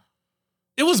on?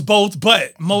 It was both,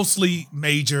 but mostly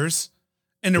majors.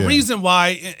 And the reason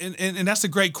why, and that's a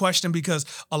great question, because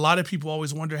a lot of people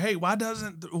always wonder, hey, why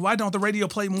don't the radio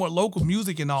play more local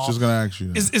music and all? Just gonna ask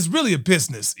you that. It's really a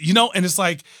business, you know? And it's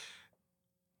like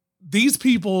these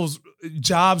people's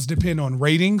jobs depend on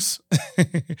ratings.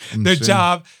 Their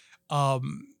job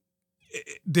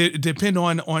depend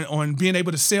on being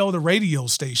able to sell the radio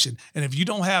station. And if you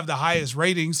don't have the highest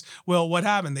ratings, well, what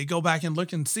happened? They go back and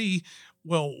look and see,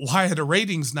 well, why are the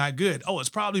ratings not good? Oh, it's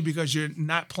probably because you're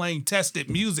not playing tested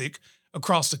music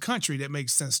across the country that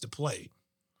makes sense to play.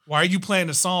 Why are you playing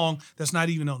a song that's not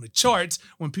even on the charts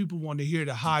when people want to hear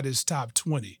the hottest top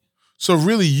 20? So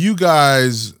really, you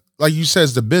guys, like you said,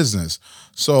 it's the business.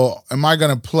 So am I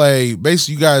going to play,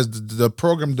 basically you guys, the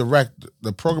program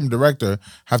director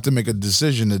have to make a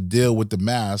decision to deal with the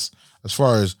mass as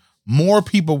far as more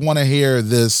people want to hear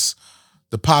this,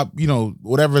 the pop,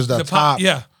 whatever is the top.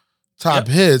 Top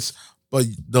hits, but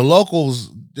the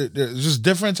locals, there's just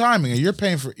different timing, and you're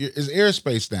paying for is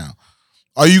airspace now.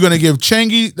 Are you going to give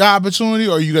Chengi the opportunity,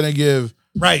 or are you going to give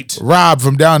Rob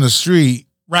from down the street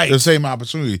the same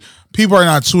opportunity? People are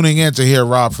not tuning in to hear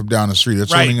Rob from down the street; they're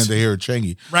tuning in to hear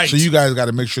Chengi. So you guys got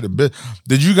to make sure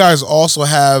Did you guys also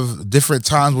have different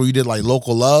times where you did like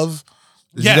local love?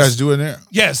 Did you guys do it there?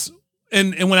 Yes.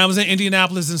 And when I was in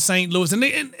Indianapolis and St. Louis,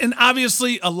 and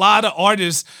obviously a lot of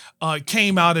artists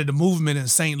came out of the movement in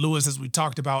St. Louis, as we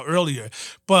talked about earlier.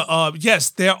 But yes,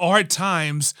 there are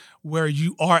times where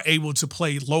you are able to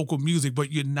play local music,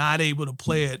 but you're not able to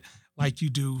play it like you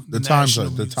do the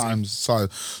times.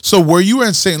 So were you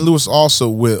in St. Louis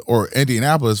also or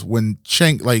Indianapolis when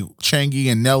Chengi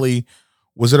and Nelly,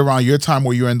 was it around your time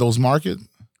where you were in those markets?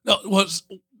 No, was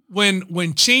when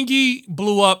Chingy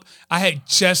blew up, I had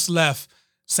just left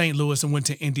St. Louis and went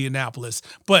to Indianapolis.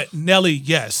 But Nelly,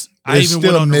 yes. I It's even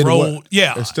still went on the Midwest. road.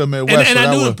 Yeah. It's still Midwest. And so I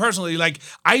that knew was- him personally. Like,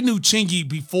 I knew Chingy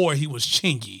before he was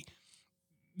Chingy.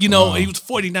 You know, he was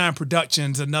 49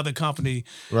 Productions, another company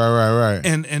Right.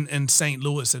 in St.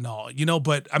 Louis and all. You know,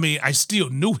 but I mean, I still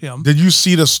knew him. Did you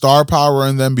see the star power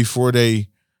in them before they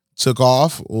took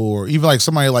off? Or even like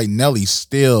somebody like Nelly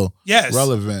still Yes.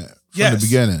 relevant from Yes. the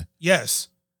beginning? Yes.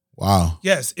 Wow.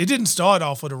 Yes. It didn't start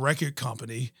off with a record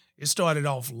company. It started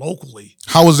off locally.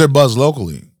 How was their buzz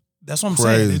locally? That's what I'm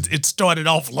Crazy. saying. It started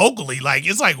off locally. Like,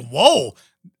 it's like, whoa,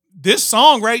 this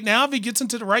song right now, if it gets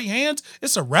into the right hands,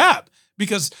 it's a wrap.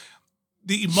 Because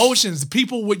the emotions, the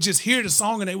people would just hear the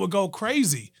song and they would go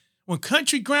crazy. When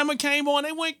Country Grammar came on,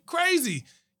 they went crazy.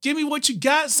 Give Me What You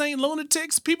Got, St.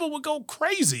 Lunatics, people would go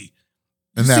crazy.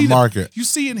 In You that see market. You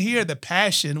see and hear the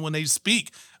passion when they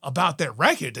speak about that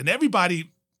record, and everybody,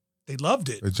 they loved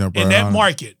it They jump in right that on it.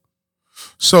 market.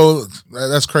 So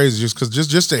that's crazy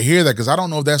just to hear that, because I don't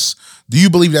know if do you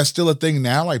believe that's still a thing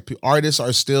now? Like artists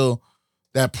are still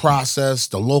that process,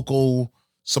 the local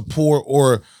support,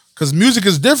 or because music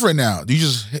is different now.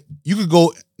 You could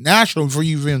go national before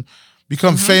you even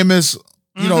become famous,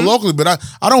 you know, locally. But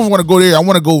I don't want to go there. I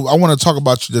want to talk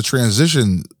about the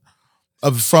transition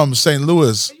from St.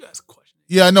 Louis. You ask a question.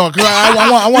 Yeah, I know. Because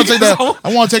I want to take that.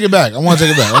 I want to take it back. I want to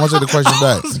take the question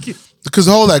back. Because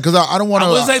hold that. Because I don't want to.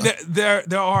 I would say that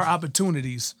there are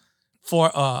opportunities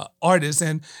for artists,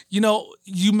 and you know,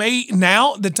 you may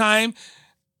now the time.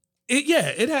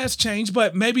 It has changed,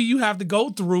 but maybe you have to go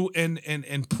through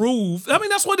and prove. I mean,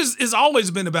 that's what it's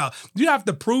always been about. You have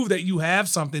to prove that you have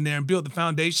something there and build the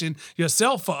foundation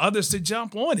yourself for others to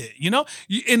jump on it. You know,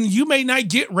 and you may not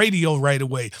get radio right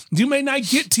away. You may not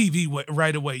get TV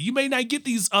right away. You may not get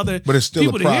these other. But it's still a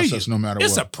people to hear process, you. no matter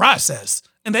It's what. a process,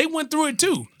 and they went through it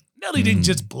too. Nelly didn't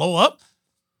just blow up.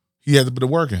 He had to put the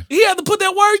work in. He had to put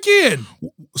that work in.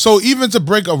 So even to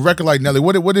break a record like Nelly,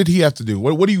 what did he have to do?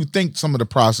 What do you think some of the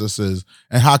process is,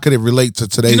 and how could it relate to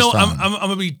today's You know, time? I'm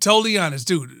gonna be totally honest,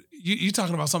 dude. You're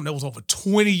talking about something that was over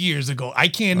 20 years ago. I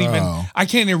can't even.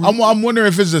 I'm wondering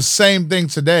if it's the same thing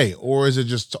today, or is it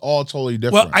just all totally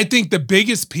different? Well, I think the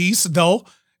biggest piece, though,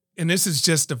 and this is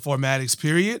just the formatics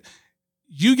period,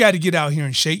 you got to get out here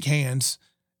and shake hands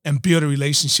and build a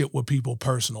relationship with people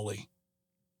personally.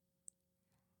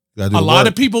 A lot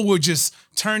of people will just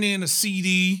turn in a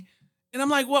CD, and I'm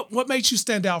like, what makes you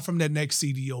stand out from that next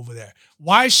CD over there?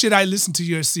 Why should I listen to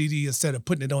your CD instead of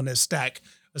putting it on that stack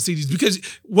of CDs? Because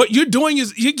what you're doing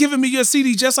is you're giving me your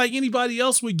CD just like anybody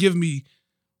else would give me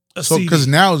a CD. because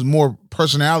now it's more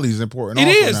personality is important. It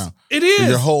also is. now, It for is.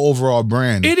 your whole overall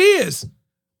brand. It is.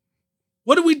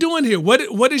 What are we doing here? What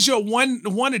is your 1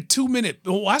 or 2 minute?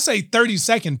 Well, I say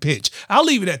 30-second pitch. I'll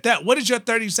leave it at that. What is your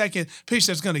 30-second pitch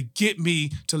that's going to get me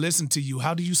to listen to you?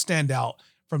 How do you stand out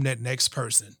from that next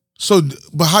person? So,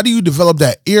 but how do you develop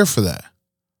that ear for that,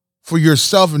 for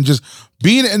yourself, and just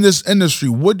being in this industry?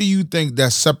 What do you think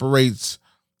that separates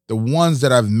the ones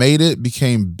that have made it,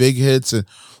 became big hits, and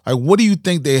like what do you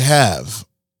think they have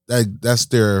that's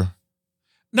their?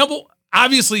 No, but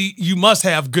obviously you must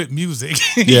have good music.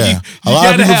 Yeah, You a lot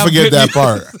of gotta people have forget good that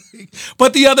part. music.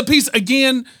 But the other piece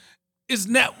again is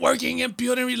networking and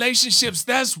building relationships.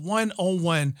 That's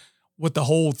 101 with the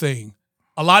whole thing.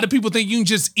 A lot of people think you can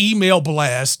just email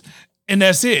blast and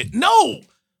that's it. No.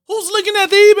 Who's looking at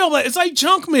the email blast? It's like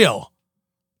junk mail.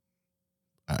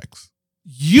 Facts.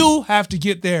 You have to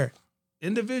get there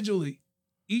individually,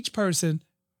 each person,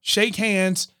 shake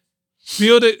hands,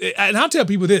 build it. And I'll tell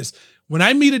people this. When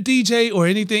I meet a DJ or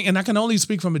anything, and I can only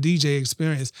speak from a DJ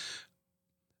experience,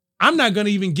 I'm not going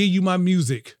to even give you my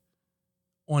music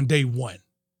on day one.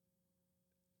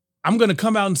 I'm going to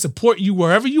come out and support you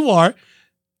wherever you are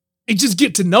and just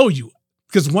get to know you.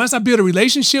 Because once I build a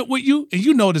relationship with you, and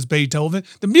you know this, Beethoven,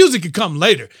 the music can come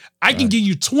later. I can give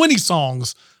you 20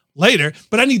 songs later,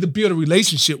 but I need to build a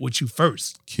relationship with you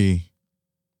first. Key.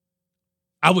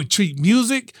 I would treat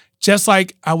music just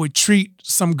like I would treat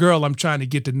some girl I'm trying to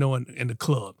get to know in the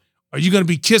club. Are you going to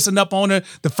be kissing up on her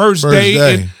the first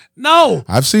day? And, no.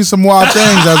 I've seen some wild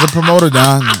things as a promoter,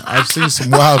 Don. I've seen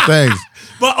some wild things.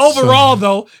 But overall,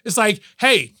 though, it's like,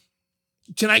 hey,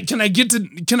 can I get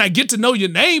to know your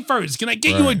name first? Can I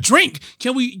get you a drink?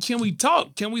 Can we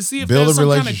talk? Can we see if Build there's a some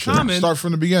kind of relationship. common? Start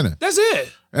from the beginning. That's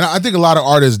it. And I think a lot of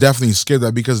artists definitely skip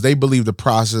that because they believe the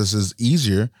process is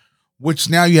easier, which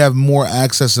now you have more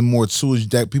access and more tools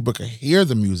that people can hear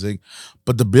the music,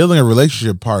 but the building a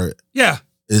relationship part Yeah.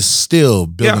 is still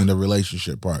building the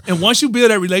relationship part. And once you build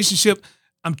that relationship,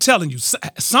 I'm telling you,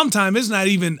 sometimes it's not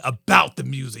even about the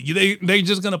music. They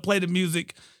just gonna play the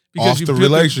music Off the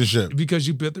relationship. Because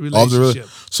you built the Off the relationship.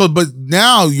 So, but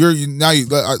now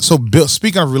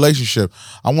speaking of relationship,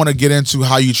 I want to get into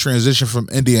how you transition from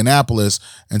Indianapolis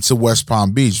into West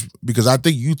Palm Beach, because I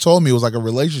think you told me it was like a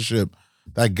relationship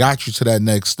that got you to that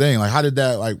next thing. Like, how did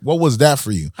that, like, what was that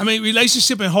for you? I mean,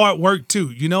 relationship and hard work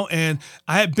too, and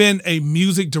I had been a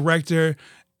music director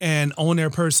and on-air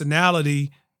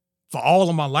personality for all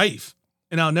of my life.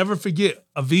 And I'll never forget,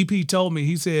 a VP told me,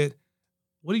 he said,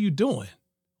 "What are you doing?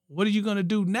 What are you going to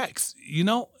do next?"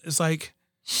 It's like,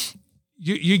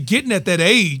 you're getting at that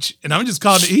age. And I'm just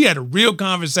calling it, he had a real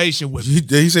conversation with me.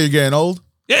 Did he say you're getting old?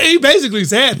 Yeah, he basically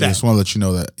said that. I just want to let you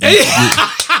know that. I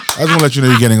just want to let you know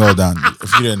you're getting old, Don,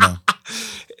 if you didn't know.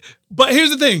 But here's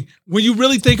the thing. When you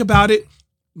really think about it,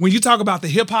 when you talk about the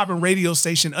hip-hop and radio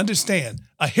station, understand,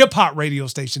 a hip-hop radio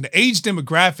station, the age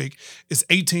demographic is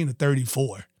 18 to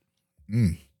 34.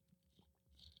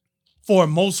 For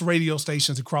most radio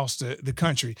stations across the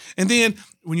country. And then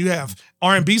when you have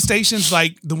R&B stations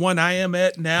like the one I am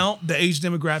at now, the age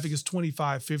demographic is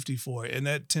 25-54, and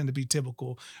that tend to be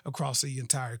typical across the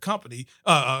entire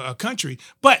country.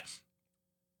 But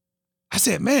I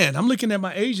said, man, I'm looking at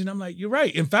my age and I'm like, you're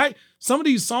right. In fact, some of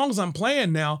these songs I'm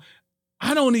playing now,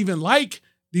 I don't even like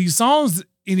these songs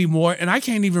anymore, and I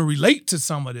can't even relate to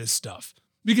some of this stuff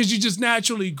because you just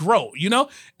naturally grow,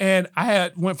 And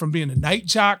I went from being a night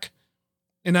jock.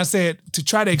 And I said, to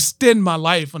try to extend my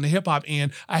life on the hip hop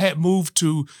end, I had moved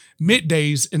to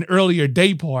middays, an earlier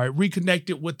day part,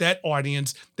 reconnected with that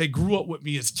audience that grew up with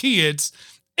me as kids.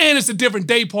 And it's a different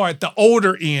day part, the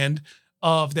older end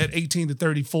of that 18 to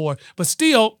 34. But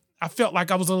still, I felt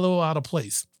like I was a little out of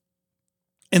place.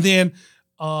 And then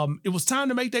it was time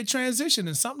to make that transition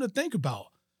and something to think about.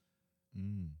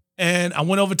 And I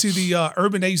went over to the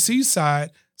Urban AC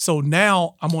side. So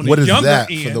now I'm on the younger end. What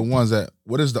is that for the ones that,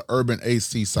 what is the Urban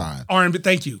AC side? R&B,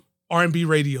 thank you. R&B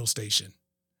radio station.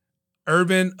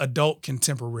 Urban Adult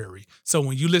Contemporary. So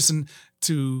when you listen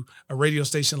to a radio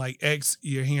station like X,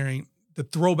 you're hearing the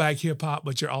throwback hip hop,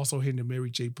 but you're also hearing the Mary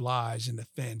J. Blige and the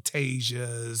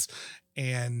Fantasias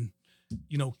and,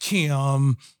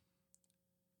 Kim.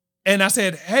 And I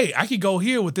said, hey, I could go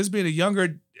here with this being a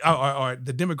younger, or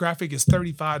the demographic is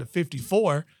 35 to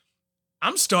 54.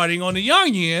 I'm starting on the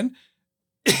young end,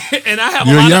 and I have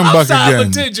a lot of upside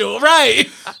potential, right?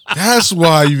 That's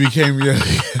why you became young.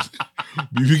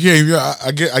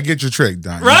 I get your trick,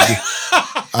 Don. Right?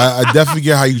 I definitely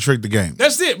get how you trick the game.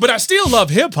 That's it. But I still love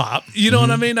hip hop. You know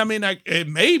what I mean? It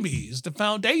maybe is the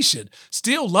foundation.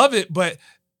 Still love it, but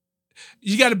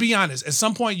you got to be honest. At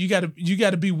some point, you got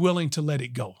to be willing to let it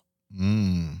go.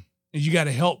 And you got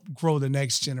to help grow the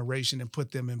next generation and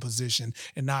put them in position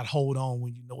and not hold on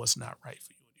when you know it's not right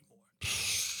for you anymore.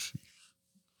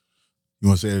 You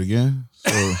want to say it again?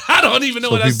 So, I don't even know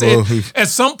what I said. At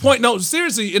some point, no,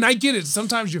 seriously, and I get it.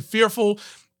 Sometimes you're fearful.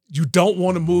 You don't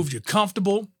want to move. You're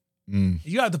comfortable.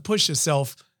 You have to push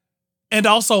yourself and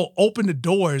also open the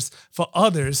doors for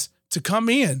others to come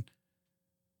in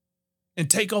and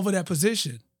take over that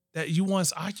position that you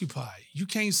once occupied. You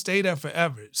can't stay there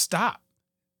forever. Stop.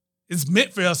 It's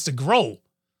meant for us to grow.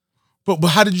 But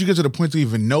how did you get to the point to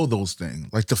even know those things?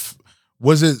 Like,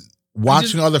 was it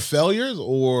watching other failures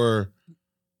or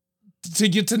to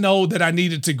get to know that I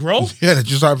needed to grow? Yeah, that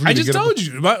you started. I just told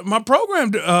you my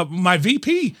program, my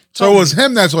VP. So it was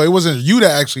him. That's why it wasn't you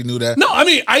that actually knew that. No, I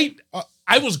mean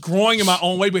I was growing in my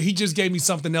own way, but he just gave me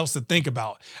something else to think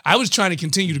about. I was trying to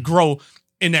continue to grow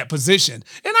in that position,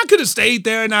 and I could have stayed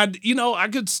there, and I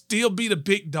could still be the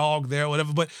big dog there, or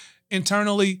whatever. But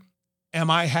internally, am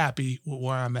I happy with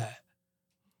where I'm at?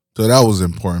 So that was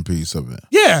an important piece of it.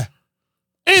 Yeah.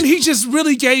 And he just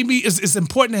really gave me, it's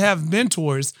important to have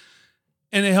mentors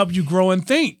and to help you grow and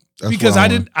think. That's because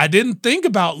I didn't think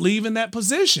about leaving that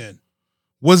position.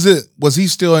 Was he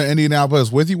still in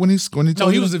Indianapolis with you when he told you? No,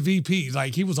 he was a VP.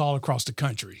 Like, he was all across the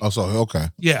country. Oh, so okay.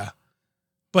 Yeah.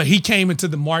 But he came into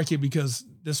the market because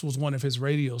this was one of his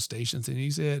radio stations, and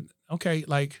he said, okay,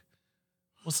 like,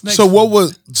 what's next?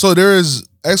 So there is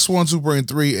X1, 2, and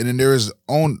 3, and then there is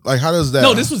how does that?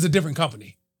 No, this was a different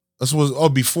company. This was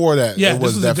before that. Yeah,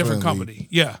 this was a different company.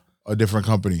 Yeah. A different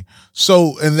company.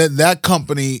 So, and then that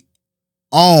company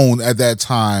owned at that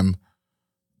time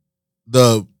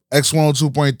the X1,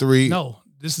 2.3. No,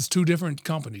 this is two different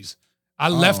companies. I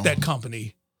left that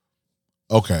company.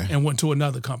 Okay. And went to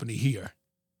another company here.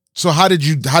 So how did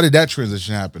that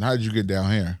transition happen? How did you get down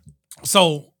here?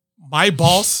 So my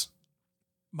boss,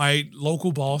 my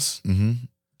local boss, in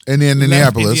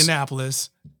Indianapolis,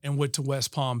 and went to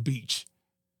West Palm Beach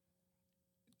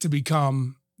to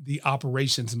become the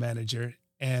operations manager.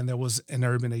 And there was an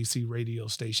Urban AC radio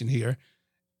station here.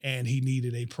 and he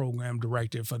needed a program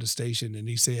director for the station. And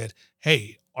he said,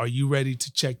 "Hey, are you ready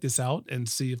to check this out and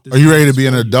see if this Are you ready to be for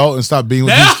an you?" adult and stop being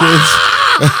with these kids?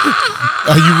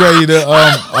 Are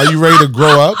you ready to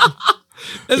grow up?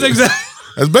 That's exactly.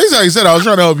 That's basically how he said. I was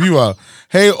trying to help you out.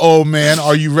 Hey, old man,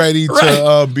 are you ready to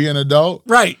Right. be an adult?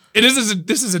 Right. And this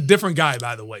is a different guy,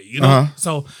 by the way. You know, Uh-huh.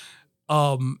 so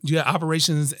you have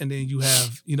operations, and then you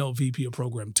have VP of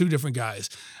program, two different guys.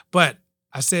 But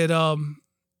I said,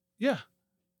 yeah,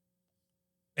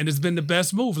 and it's been the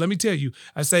best move. Let me tell you,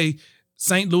 I say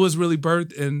St. Louis really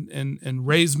birthed and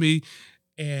raised me,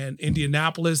 and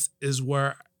Indianapolis is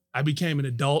where I became an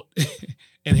adult,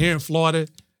 and here in Florida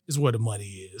is where the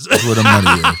money is. That's where the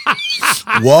money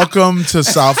is. Welcome to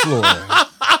South Florida.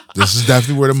 This is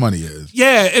definitely where the money is.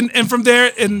 Yeah, and from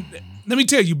there, and let me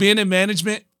tell you, being in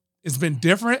management, it's been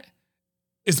different.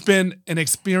 It's been an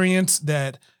experience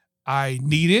that I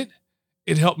needed.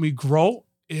 It helped me grow.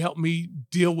 It helped me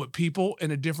deal with people in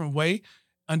a different way,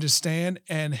 understand,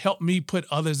 and help me put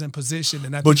others in position.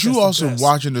 And I But think you that's the also best.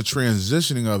 watching the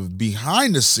transitioning of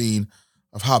behind the scene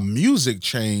of how music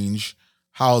changed,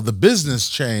 how the business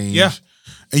changed. Yeah.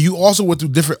 And you also went through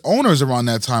different owners around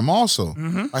that time also.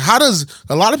 Mhm. Like, how does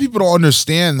a lot of people don't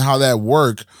understand how that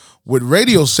work with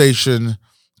radio station,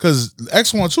 because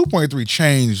X1 2.3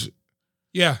 changed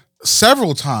Yeah,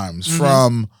 several times Mhm.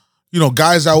 from,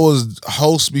 guys that was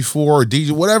hosts before, or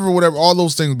DJ, whatever, all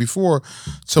those things before,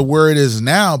 to where it is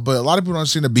now. But a lot of people don't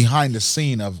understand the behind the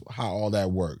scene of how all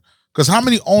that worked. Because how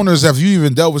many owners have you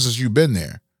even dealt with since you've been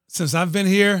there? since I've been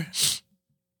here,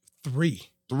 3.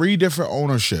 3 different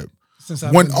ownership. Since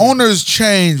I've When been here. owners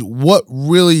change, what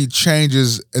really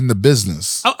changes in the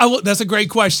business? That's a great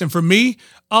question for me.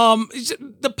 It's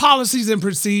the policies and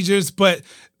procedures, but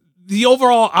the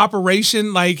overall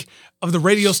operation, like of the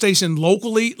radio station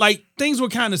locally, like things were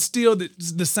kind of still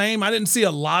the same. I didn't see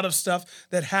a lot of stuff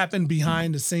that happened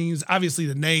behind the scenes. Obviously,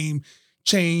 the name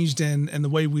changed and the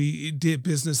way we did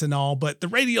business and all, but the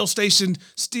radio station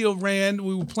still ran.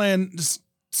 We were playing the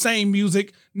same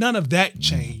music. None of that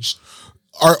changed.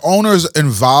 Are owners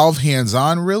involved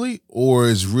hands-on really? Or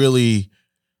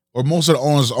most of the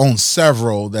owners own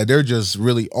several that they're just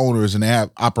really owners and they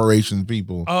have operations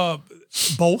people?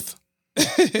 Both.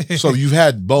 So you've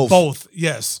had both. Both,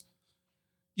 yes.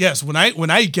 Yes, when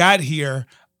I got here,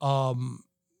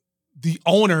 the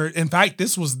owner, in fact,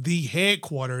 this was the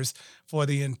headquarters for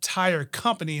the entire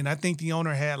company, and I think the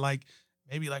owner had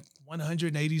maybe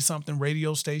 180 something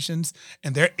radio stations,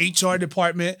 and their HR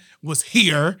department was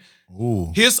here.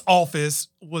 Ooh. His office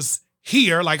was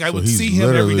here. I So would he's see him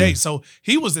every literally- day. So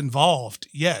he was involved,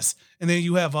 yes. And then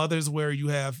you have others where you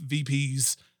have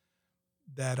VPs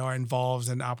that are involved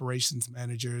and operations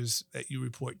managers that you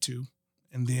report to.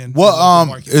 And then What the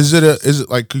market is it managers.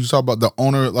 like, could you talk about the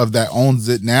owner of that owns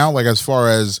it now? Like, as far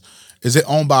as, is it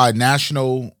owned by a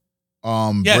national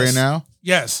Yes. brand now?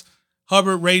 Yes.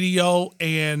 Hubbard Radio,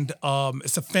 and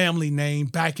it's a family name.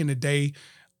 Back in the day,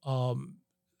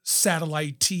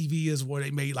 satellite TV is where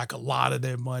they made a lot of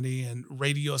their money, and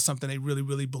radio is something they really,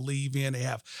 really believe in. They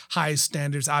have high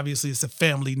standards. Obviously, it's a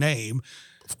family name,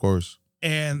 Of course.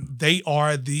 and they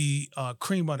are the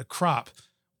cream of the crop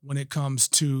when it comes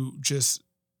to just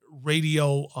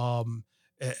radio,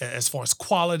 as far as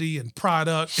quality and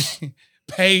product,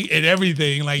 pay and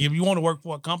everything. Like, if you want to work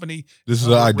for a company, This is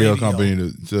the ideal radio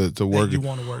company to that work you in.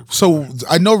 want to work for. So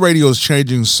I know radio is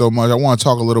changing so much. I want to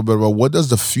talk a little bit about what does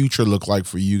the future look like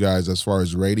for you guys as far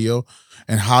as radio,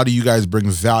 and how do you guys bring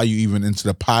value even into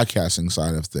the podcasting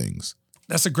side of things?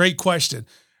 That's a great question.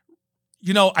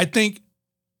 I think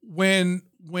when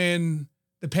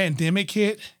the pandemic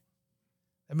hit,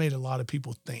 it made a lot of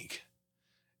people think.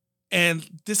 And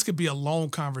this could be a long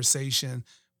conversation,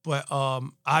 but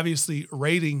obviously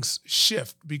ratings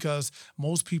shift because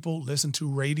most people listen to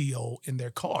radio in their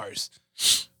cars.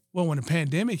 Well, when the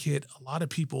pandemic hit, a lot of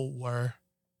people were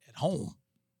at home,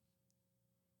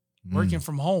 working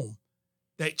from home.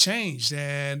 That changed.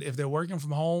 And if they're working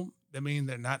from home, that means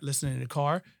they're not listening in the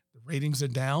car. The ratings are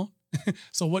down.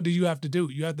 So what do you have to do?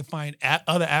 You have to find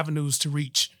other avenues to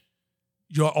reach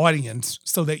your audience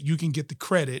so that you can get the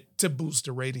credit to boost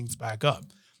the ratings back up.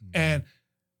 And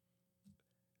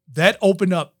that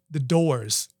opened up the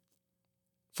doors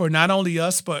for not only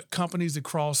us, but companies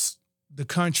across the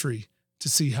country to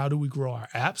see how do we grow our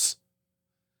apps?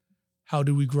 How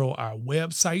do we grow our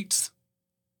websites?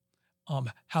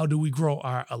 How do we grow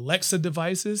our Alexa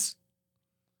devices?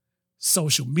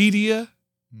 Social media,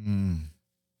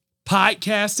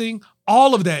 podcasting,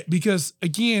 all of that. Because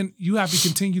again, you have to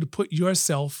continue to put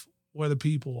yourself where the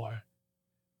people are.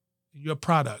 Your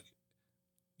product.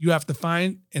 You have to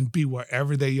find and be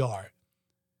wherever they are.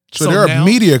 So they're a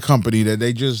media company that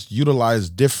they just utilize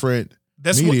different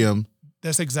medium.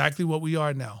 That's exactly what we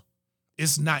are now.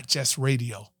 It's not just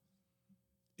radio.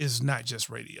 It's not just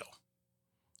radio.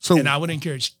 So, and I would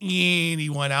encourage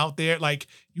anyone out there, like,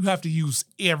 you have to use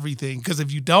everything, because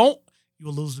if you don't, you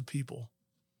will lose the people.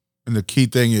 And the key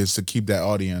thing is to keep that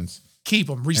audience. Keep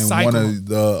them, recycle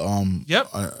them.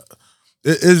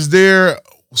 Is there,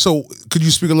 so could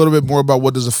you speak a little bit more about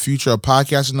what does the future of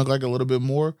podcasting look like a little bit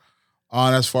more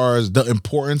on as far as the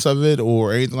importance of it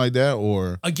or anything like that?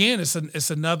 Or again,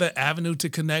 it's another avenue to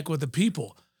connect with the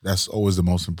people. That's always the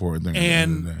most important thing.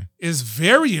 And it's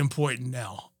very important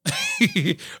now.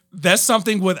 That's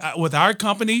something with our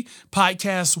company,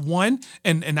 Podcast One,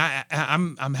 and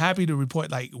I'm happy to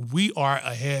report, like, we are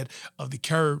ahead of the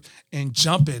curve and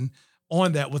jumping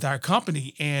on that with our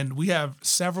company, and we have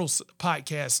several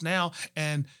podcasts now.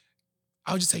 And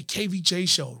I would just say KVJ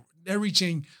Show, they're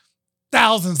reaching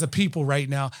thousands of people right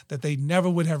now that they never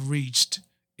would have reached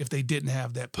if they didn't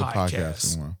have that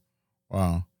podcast.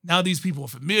 Wow. Now these people are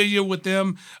familiar with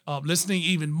them, listening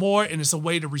even more, and it's a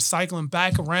way to recycle them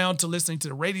back around to listening to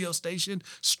the radio station,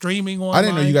 streaming online. I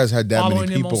didn't know you guys had that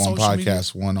many people on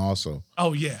Podcast One also.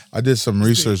 Oh, yeah. I did some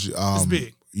research. It's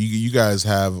big. You guys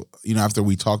have, after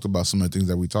we talked about some of the things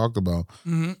that we talked about,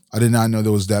 I did not know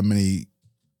there was that many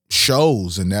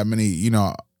shows and that many,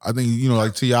 I think,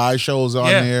 like T.I. shows on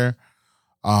there.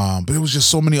 But it was just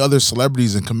so many other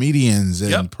celebrities and comedians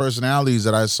and personalities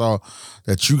that I saw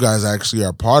that you guys actually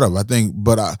are part of. I think,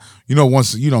 but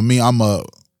once me, I'm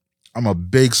a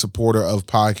big supporter of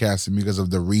podcasting because of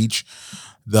the reach.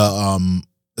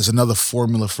 It's another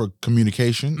formula for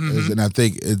communication, and I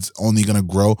think it's only going to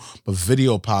grow. But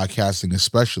video podcasting,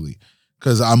 especially,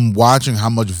 because I'm watching how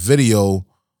much video,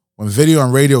 when video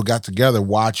and radio got together,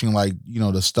 watching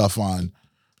the stuff on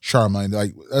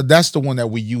Charlamagne, that's the one that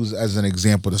we use as an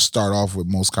example to start off with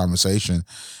most conversation,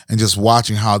 and just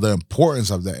watching how the importance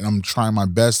of that. And I'm trying my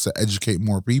best to educate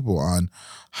more people on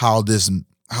how this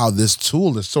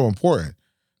tool is so important.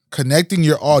 Connecting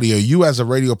your audio, you as a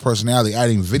radio personality,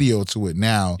 adding video to it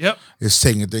now is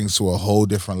taking things to a whole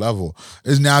different level.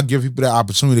 Is now give people the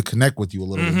opportunity to connect with you a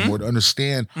little bit more, to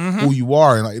understand who you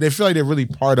are, and they feel like they're really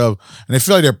part of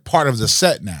the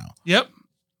set now. Yep.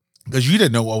 Because you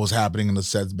didn't know what was happening in the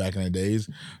sets back in the days.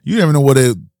 You didn't even know what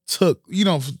it took,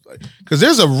 because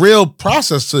there's a real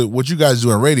process to what you guys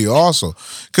do in radio also.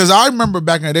 Because I remember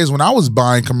back in the days when I was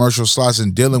buying commercial slots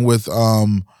and dealing with,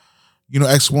 X1,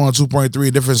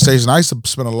 2.3, different stations, I used to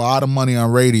spend a lot of money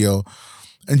on radio.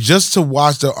 And just to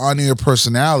watch the on-air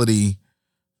personality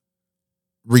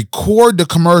record the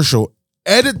commercial,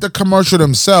 edit the commercial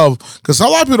themselves, because a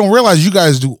lot of people don't realize you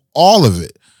guys do all of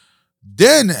it.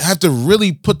 Then have to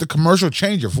really put the commercial,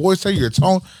 change your voice, change your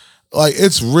tone. Like,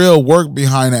 it's real work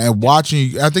behind it. And watching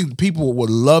you, I think people would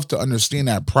love to understand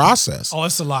that process. Oh,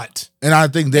 it's a lot. And I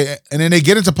think then they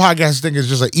get into podcasting, think it's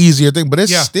just an easier thing, but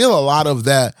it's still a lot of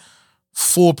that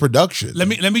full production. Let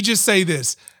me just say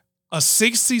this. A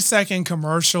 60-second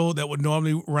commercial that would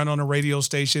normally run on a radio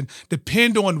station,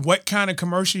 depend on what kind of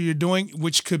commercial you're doing,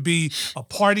 which could be a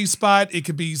party spot, it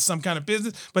could be some kind of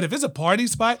business. But if it's a party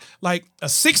spot, like a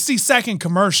 60-second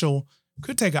commercial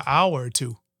could take an hour or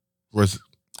two. It's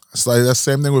like that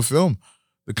same thing with film.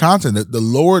 The content, the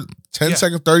lower 10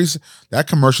 seconds, 30, that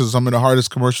commercial is some of the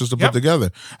hardest commercials to put together.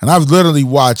 And I've literally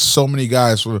watched so many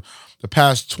guys for the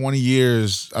past 20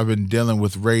 years. I've been dealing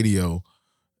with radio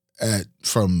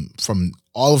from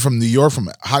New York, from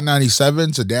Hot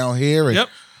 97 to down here. And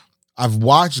I've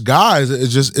watched guys.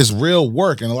 It's real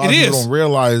work. And a lot of people don't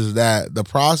realize that the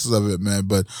process of it, man.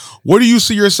 But where do you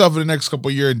see yourself in the next couple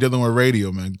of years dealing with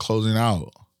radio, man, closing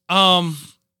out?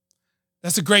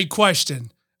 That's a great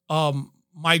question.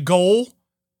 My goal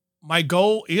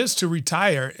is to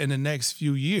retire in the next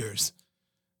few years.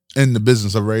 In the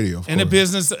business of radio. In the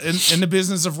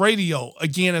business of radio.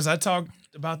 Again, as I talked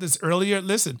about this earlier,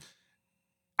 listen,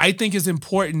 I think it's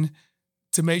important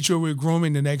to make sure we're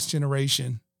grooming the next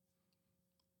generation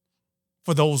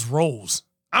for those roles.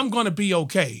 I'm going to be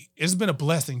okay. It's been a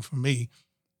blessing for me.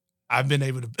 I've been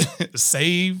able to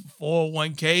save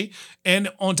 401k. And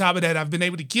on top of that, I've been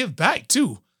able to give back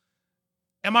too.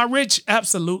 Am I rich?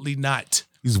 Absolutely not.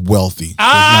 He's wealthy. He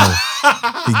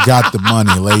got the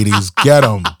money, ladies. Get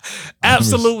him.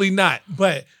 Absolutely not.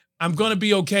 But I'm going to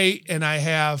be okay. And I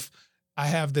have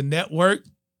the network.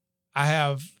 I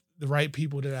have the right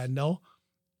people that I know.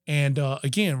 And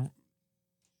again,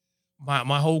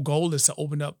 my whole goal is to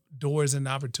open up doors and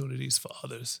opportunities for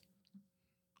others.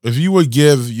 If you would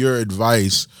give your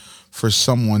advice for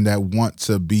someone that wants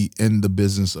to be in the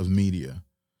business of media,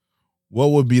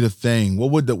 what would be the thing? What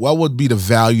would be the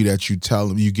value that you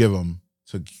give them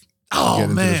to get Oh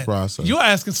into this man, process? you're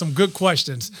asking some good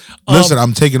questions. Listen,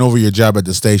 I'm taking over your job at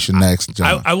the station next,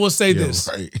 John. I will say Yeah, this: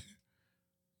 right.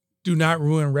 do not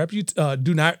ruin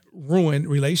do not ruin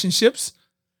relationships.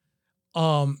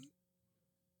 Open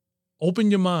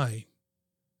your mind,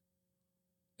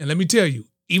 and let me tell you,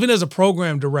 even as a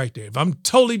program director, if I'm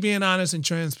totally being honest and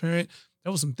transparent,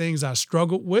 there were some things I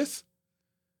struggled with,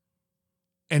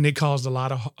 and it caused a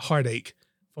lot of heartache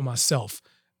for myself.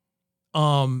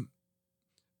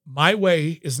 My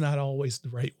way is not always the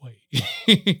right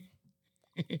way.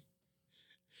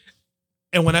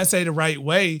 And when I say the right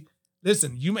way,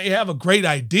 listen, you may have a great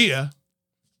idea,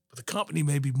 but the company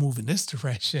may be moving this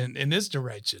direction and this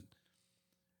direction.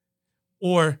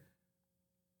 Or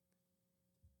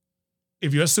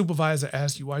if your supervisor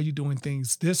asks you, why are you doing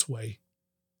things this way?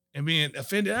 And being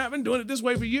offended, I've been doing it this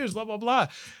way for years, blah, blah, blah.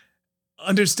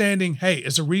 Understanding, hey,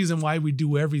 it's a reason why we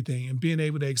do everything, and being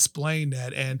able to explain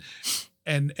that and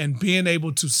being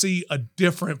able to see a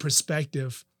different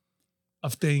perspective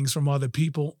of things from other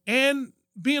people and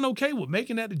being okay with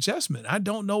making that adjustment. I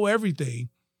don't know everything.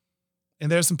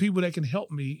 And there's some people that can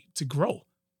help me to grow.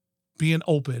 Being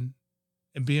open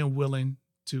and being willing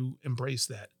to embrace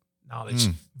that knowledge.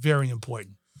 Very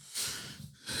important.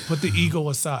 Put the ego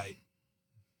aside.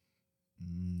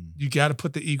 You got to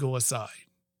put the ego aside.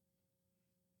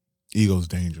 Ego's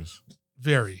dangerous.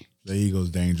 Very. The ego's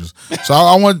dangerous. So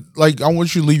I want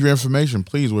you to leave your information,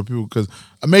 please, with people, because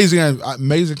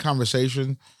amazing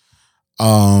conversation.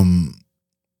 Don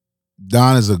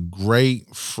is a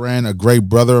great friend, a great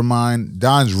brother of mine.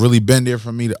 Don's really been there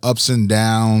for me, the ups and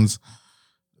downs.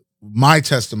 My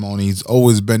testimony, he's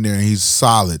always been there, and he's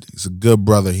solid. He's a good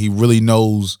brother. He really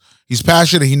knows. He's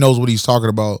passionate. He knows what he's talking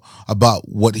about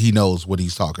what he knows what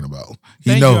he's talking about.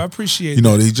 Thank you. I appreciate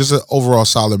it. He's just an overall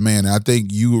solid man. And I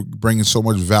think you are bringing so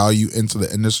much value into the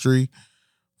industry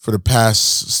for the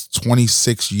past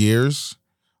 26 years.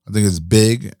 I think it's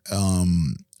big.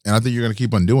 And I think you're going to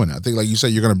keep on doing it. I think, like you said,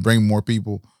 you're going to bring more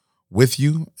people with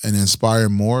you and inspire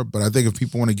more. But I think if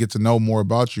people want to get to know more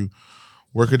about you,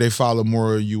 where could they follow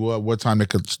more of you up? What time they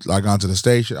could log onto the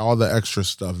station? All the extra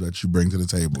stuff that you bring to the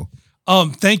table.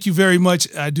 Thank you very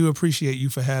much. I do appreciate you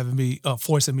for having me,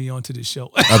 forcing me onto this show.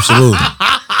 Absolutely.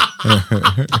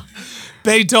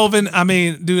 Beethoven, I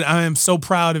mean, dude, I am so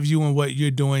proud of you and what you're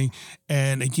doing.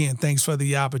 And again, thanks for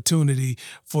the opportunity.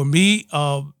 For me,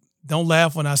 don't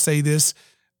laugh when I say this.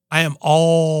 I am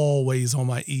always on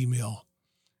my email,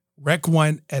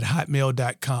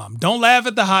 rec1@hotmail.com. Don't laugh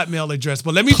at the Hotmail address,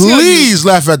 but let me tell you. Please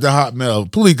laugh at the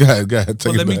Hotmail. Please, go ahead.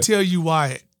 But let me tell you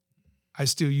why I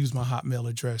still use my Hotmail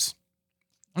address.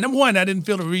 Number one, I didn't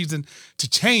feel the reason to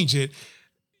change it.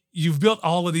 You've built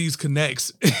all of these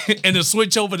connects and to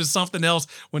switch over to something else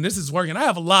when this is working. I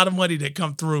have a lot of money that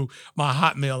come through my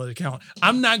Hotmail account.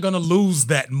 I'm not going to lose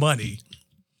that money.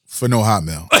 For no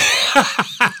Hotmail.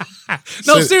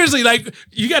 No, seriously, like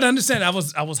you got to understand, I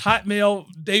was Hotmail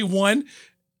day one,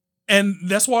 and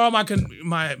that's where all my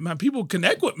people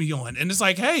connect with me on. And it's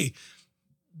like, hey,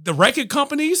 the record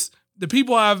companies, the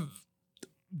people I've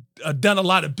done a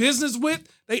lot of business with,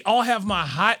 they all have my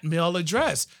Hotmail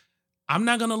address. I'm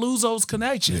not going to lose those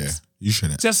connections. Yeah, you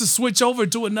shouldn't. Just to switch over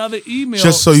to another email.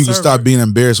 Just so you can stop being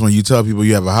embarrassed when you tell people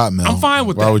you have a Hotmail. I'm fine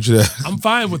with that. Why would you? I'm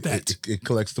fine with that. It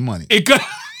collects the money.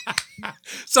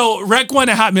 So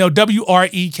rec1@hotmail,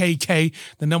 WREKK,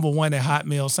 the number 1 at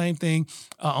Hotmail. Same thing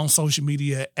on social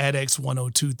media at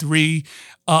X1023.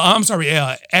 I'm sorry,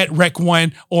 at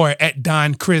Rec1 or at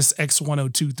Don Chris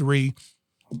X1023.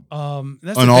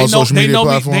 That's on all social media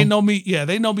platforms? They know me. Yeah,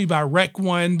 they know me by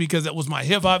Rec1 because that was my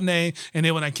hip hop name. And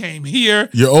then when I came here,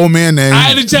 your old man name, I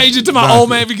had to change it to my old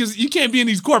man because you can't be in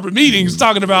these corporate meetings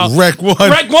talking about Rec1.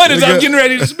 Rec1 is I'm getting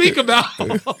ready to speak about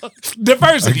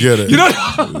diversity. I get it. You know,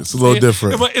 it's a little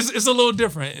different. But it's a little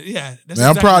different. Yeah. Man,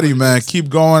 I'm proud of you, man. Keep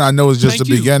going. I know it's just the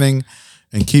beginning,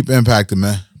 and keep impacting,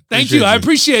 man. Thank you. I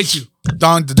appreciate you.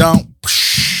 Don.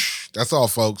 That's all,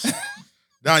 folks.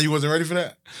 Don, you wasn't ready for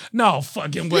that? No,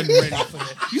 fucking wasn't ready for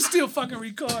that. You still fucking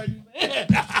recording, man.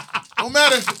 Don't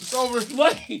matter. It's over.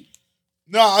 Wait.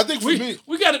 No, I think for me.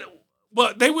 We got it.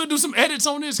 But they will do some edits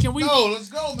on this. Can we? No, let's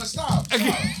go, man. Stop.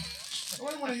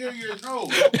 Nobody want to hear your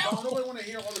Nobody want to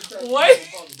hear all the crap. Wait.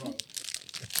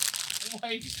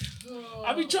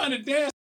 I be trying to dance.